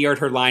 And 80-yard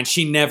her line,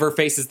 she never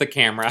faces the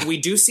camera. We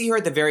do see her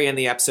at the very end of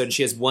the episode, and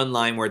she has one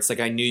line where it's like,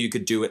 I knew you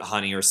could do it,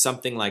 honey, or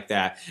something like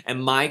that.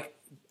 And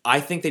I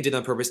think they did it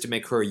on purpose to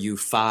make her a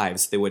U5,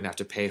 so they wouldn't have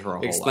to pay her a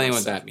whole lot. Explain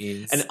what that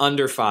means. An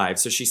under 5.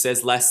 So she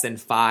says less than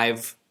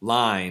 5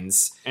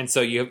 lines, and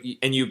so you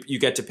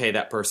get to pay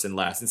that person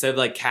less. Instead of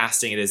like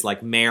casting it as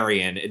like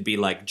Marion, it'd be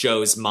like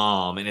Joe's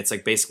mom, and it's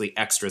like basically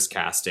extras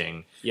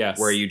casting. Yes.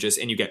 Where you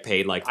get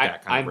paid like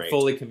that kind of rate. I'm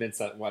fully convinced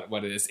that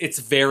what it is. It's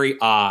very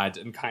odd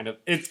and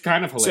it's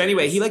kind of hilarious. So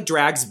anyway, he like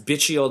drags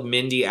bitchy old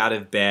Mindy out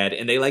of bed,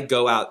 and they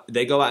go out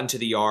into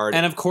the yard.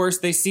 And of course,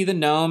 they see the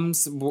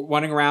gnomes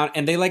running around,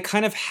 and they like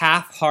kind of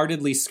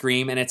half-heartedly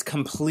scream, and it's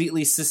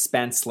completely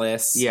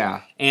suspenseless.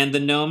 Yeah. And the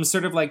gnomes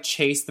sort of like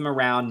chase them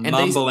around, And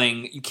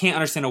mumbling. You can't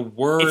understand a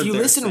word. If you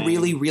they're listen saying.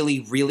 really,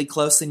 really, really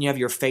closely and you have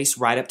your face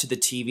right up to the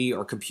TV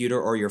or computer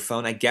or your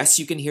phone, I guess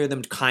you can hear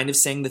them kind of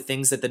saying the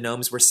things that the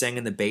gnomes were saying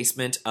in the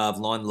basement of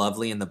Lawn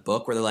Lovely in the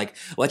book, where they're like,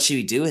 what should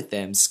we do with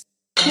them?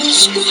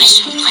 Squish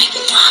them like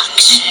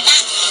bugs.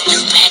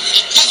 Stupid.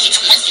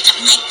 It's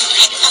my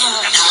pretzel.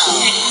 No.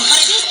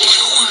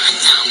 On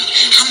them.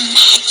 A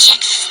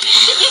magic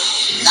spell.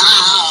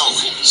 No.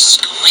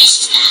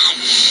 Squish them.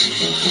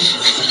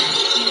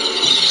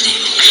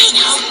 I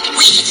know.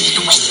 We can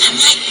squish them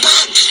like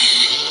bugs.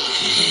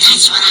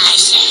 That's what I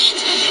said.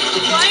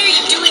 Why are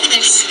you doing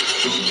this?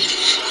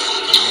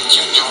 Don't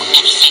you know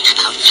anything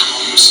about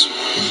gnomes?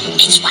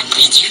 It's what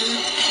we do.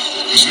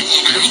 It's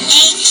in our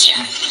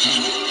nature.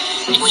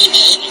 We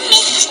make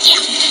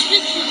mischief.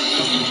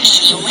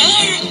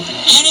 Anywhere,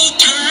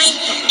 anytime,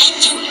 and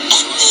to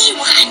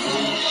anyone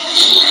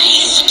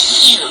like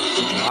you.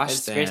 Gosh,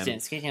 them.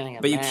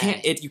 But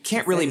you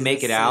can't really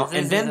make it out.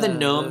 And then the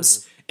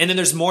gnomes, and then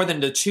there's more than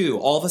the 2.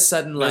 All of a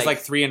sudden, There's like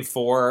 3 and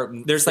 4.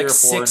 There's like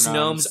 6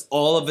 gnomes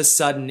all of a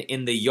sudden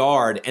in the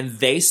yard, and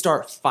they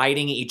start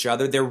fighting each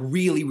other. They're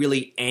really,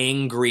 really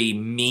angry,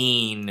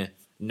 mean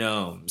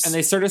gnomes. And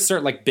they sort of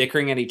start like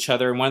bickering at each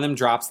other, and one of them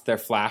drops their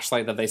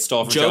flashlight that they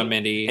stole from Joe and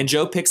Mindy. And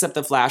Joe picks up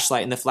the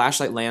flashlight, and the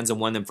flashlight lands on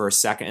one of them for a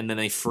second, and then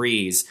they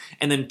freeze.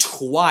 And then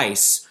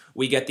twice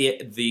we get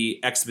the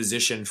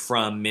exposition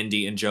from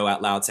Mindy and Joe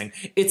out loud saying,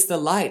 it's the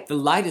light. The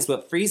light is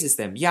what freezes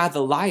them. Yeah,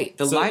 the light.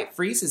 The light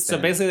freezes them.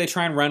 So basically they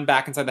try and run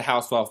back inside the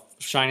house while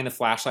shining the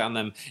flashlight on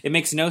them. It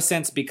makes no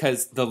sense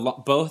because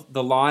both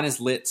the lawn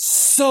is lit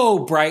so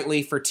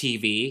brightly for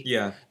TV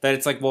that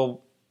it's like,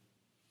 well...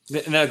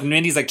 And like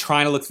Mindy's like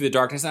trying to look through the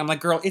darkness, and I'm like,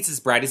 girl, it's as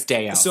bright as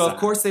day outside. So of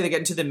course they get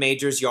into the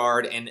major's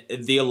yard, and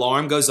the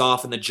alarm goes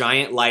off, and the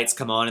giant lights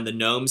come on, and the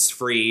gnomes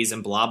freeze,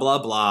 and blah blah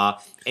blah.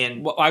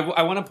 And well,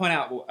 I want to point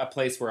out a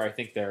place where I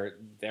think they're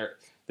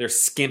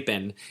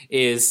skimping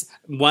is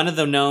one of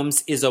the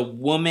gnomes is a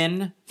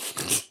woman,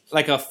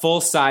 like a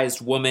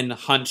full-sized woman,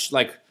 hunched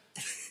like.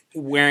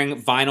 Wearing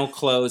vinyl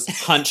clothes,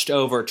 hunched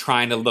over,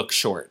 trying to look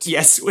short.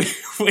 Yes,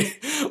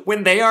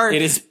 when they are,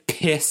 it is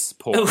piss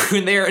poor.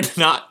 When they are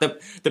not the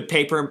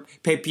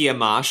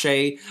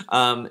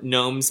papier-mâché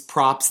gnomes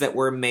props that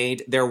were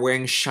made, they're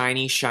wearing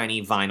shiny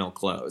vinyl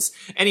clothes.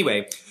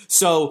 Anyway,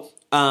 so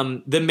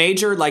the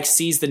major like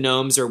sees the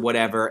gnomes or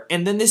whatever,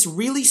 and then this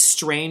really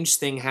strange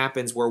thing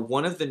happens where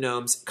one of the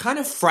gnomes, kind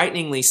of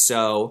frighteningly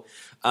so,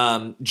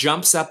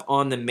 jumps up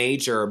on the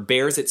major,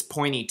 bares its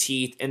pointy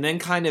teeth, and then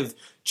kind of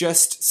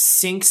just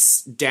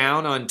sinks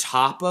down on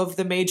top of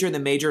the major, and the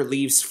major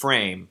leaves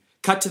frame.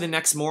 Cut to the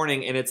next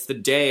morning, and it's the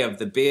day of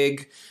the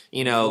big,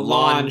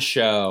 lawn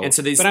show. And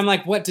so but I'm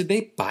like, what? Did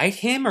they bite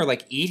him or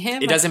like eat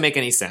him? It doesn't make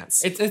any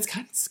sense. It's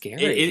kind of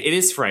scary. It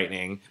is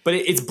frightening, but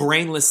it's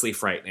brainlessly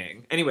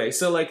frightening. Anyway,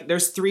 so like,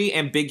 there's 3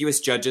 ambiguous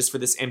judges for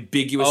this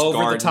ambiguous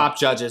garden. Over the top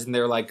judges, and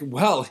they're like,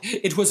 well,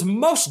 it was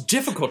most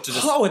difficult to.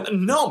 Oh, and the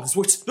gnomes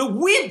were the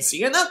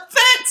whimsy and the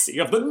fancy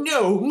of the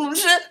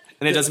gnomes.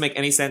 And it doesn't make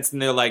any sense. And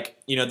they're like,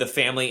 the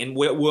family, and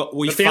we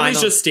the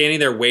family's just standing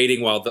there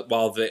waiting while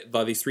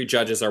these 3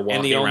 judges are walking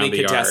around the yard. And the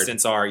only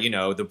contestants are,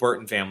 the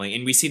Burton family.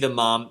 And we see the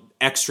mom,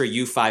 extra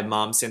U5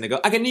 mom, saying, they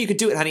go, I knew you could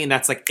do it, honey. And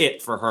that's like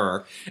it for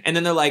her. And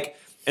then they're like,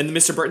 and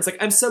Mr. Burton's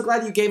like, I'm so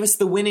glad you gave us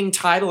the winning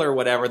title or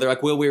whatever. They're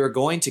like, well, we were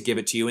going to give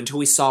it to you until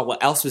we saw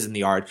what else was in the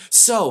yard.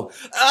 So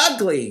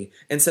ugly.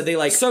 And so they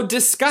like... So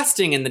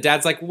disgusting. And the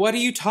dad's like, what are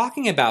you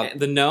talking about?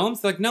 The gnomes?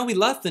 They're like, no, we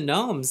love the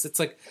gnomes. It's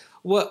like,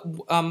 what...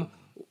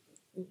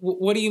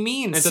 What do you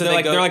mean? And So, so they're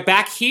they like go-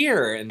 back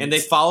here, And they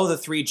follow the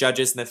 3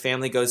 judges, and the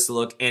family goes to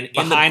look. And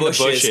Behind in the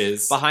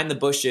bushes. behind the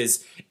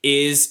bushes,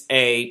 is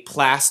a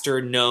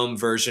plaster gnome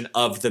version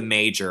of the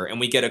Major, and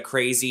we get a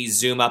crazy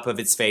zoom up of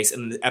its face,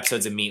 and the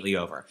episode's immediately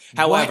over.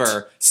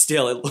 However,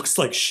 still, it looks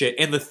like shit,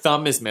 and the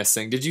thumb is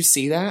missing. Did you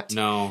see that?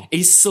 No.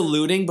 He's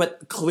saluting,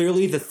 but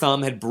clearly the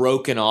thumb had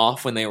broken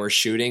off when they were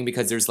shooting,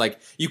 because there's like,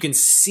 you can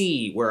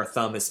see where a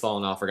thumb has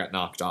fallen off or got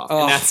knocked off,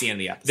 and that's the end of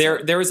the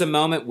episode. There was a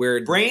moment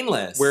where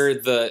Brainless. where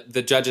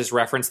the judges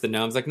reference the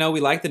gnomes, like, no, we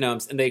like the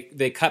gnomes, and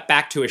they cut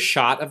back to a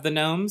shot of the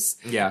gnomes,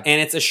 Yeah. and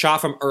it's a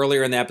shot from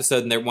earlier in the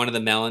episode, and they're one of the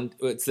melon.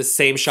 It's the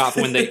same shot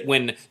from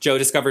when Joe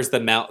discovers the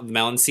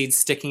melon seeds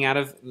sticking out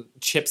of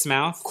Chip's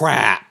mouth.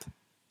 Crap.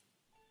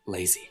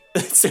 Lazy.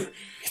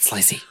 It's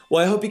lazy.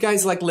 Well, I hope you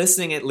guys like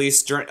listening at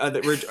least during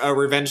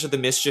Revenge of the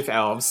Mischief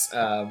Elves. It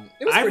was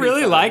I pretty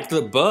really fun. liked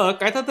the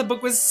book. I thought the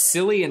book was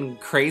silly and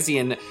crazy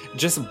and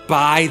just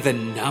by the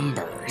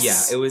numbers. Yeah,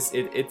 it was.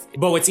 It's.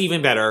 But what's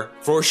even better,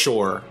 for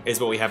sure, is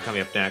what we have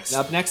coming up next.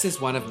 Up next is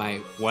one of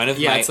my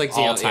it's like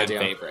all-time Dale.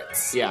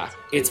 favorites. Yeah,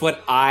 It's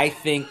what I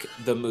think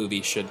the second movie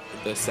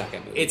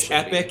it's should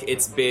epic. be.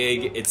 It's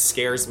big. It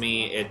scares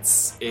me.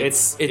 It's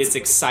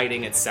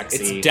exciting. It's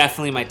sexy. It's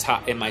definitely my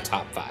top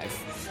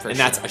 5. and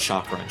that's a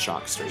Shocker and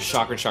Shock Street.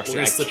 Shocker and Shock We're Street.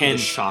 gonna slip into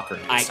Shocker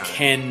next I time.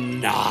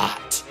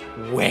 cannot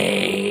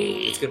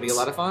wait. It's gonna be a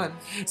lot of fun.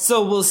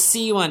 So we'll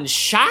see you on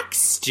Shock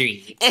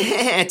Street.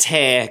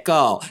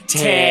 Tickle,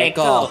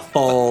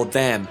 fold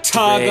them,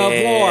 Tug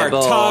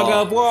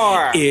of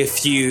war.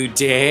 if you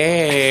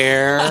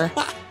dare.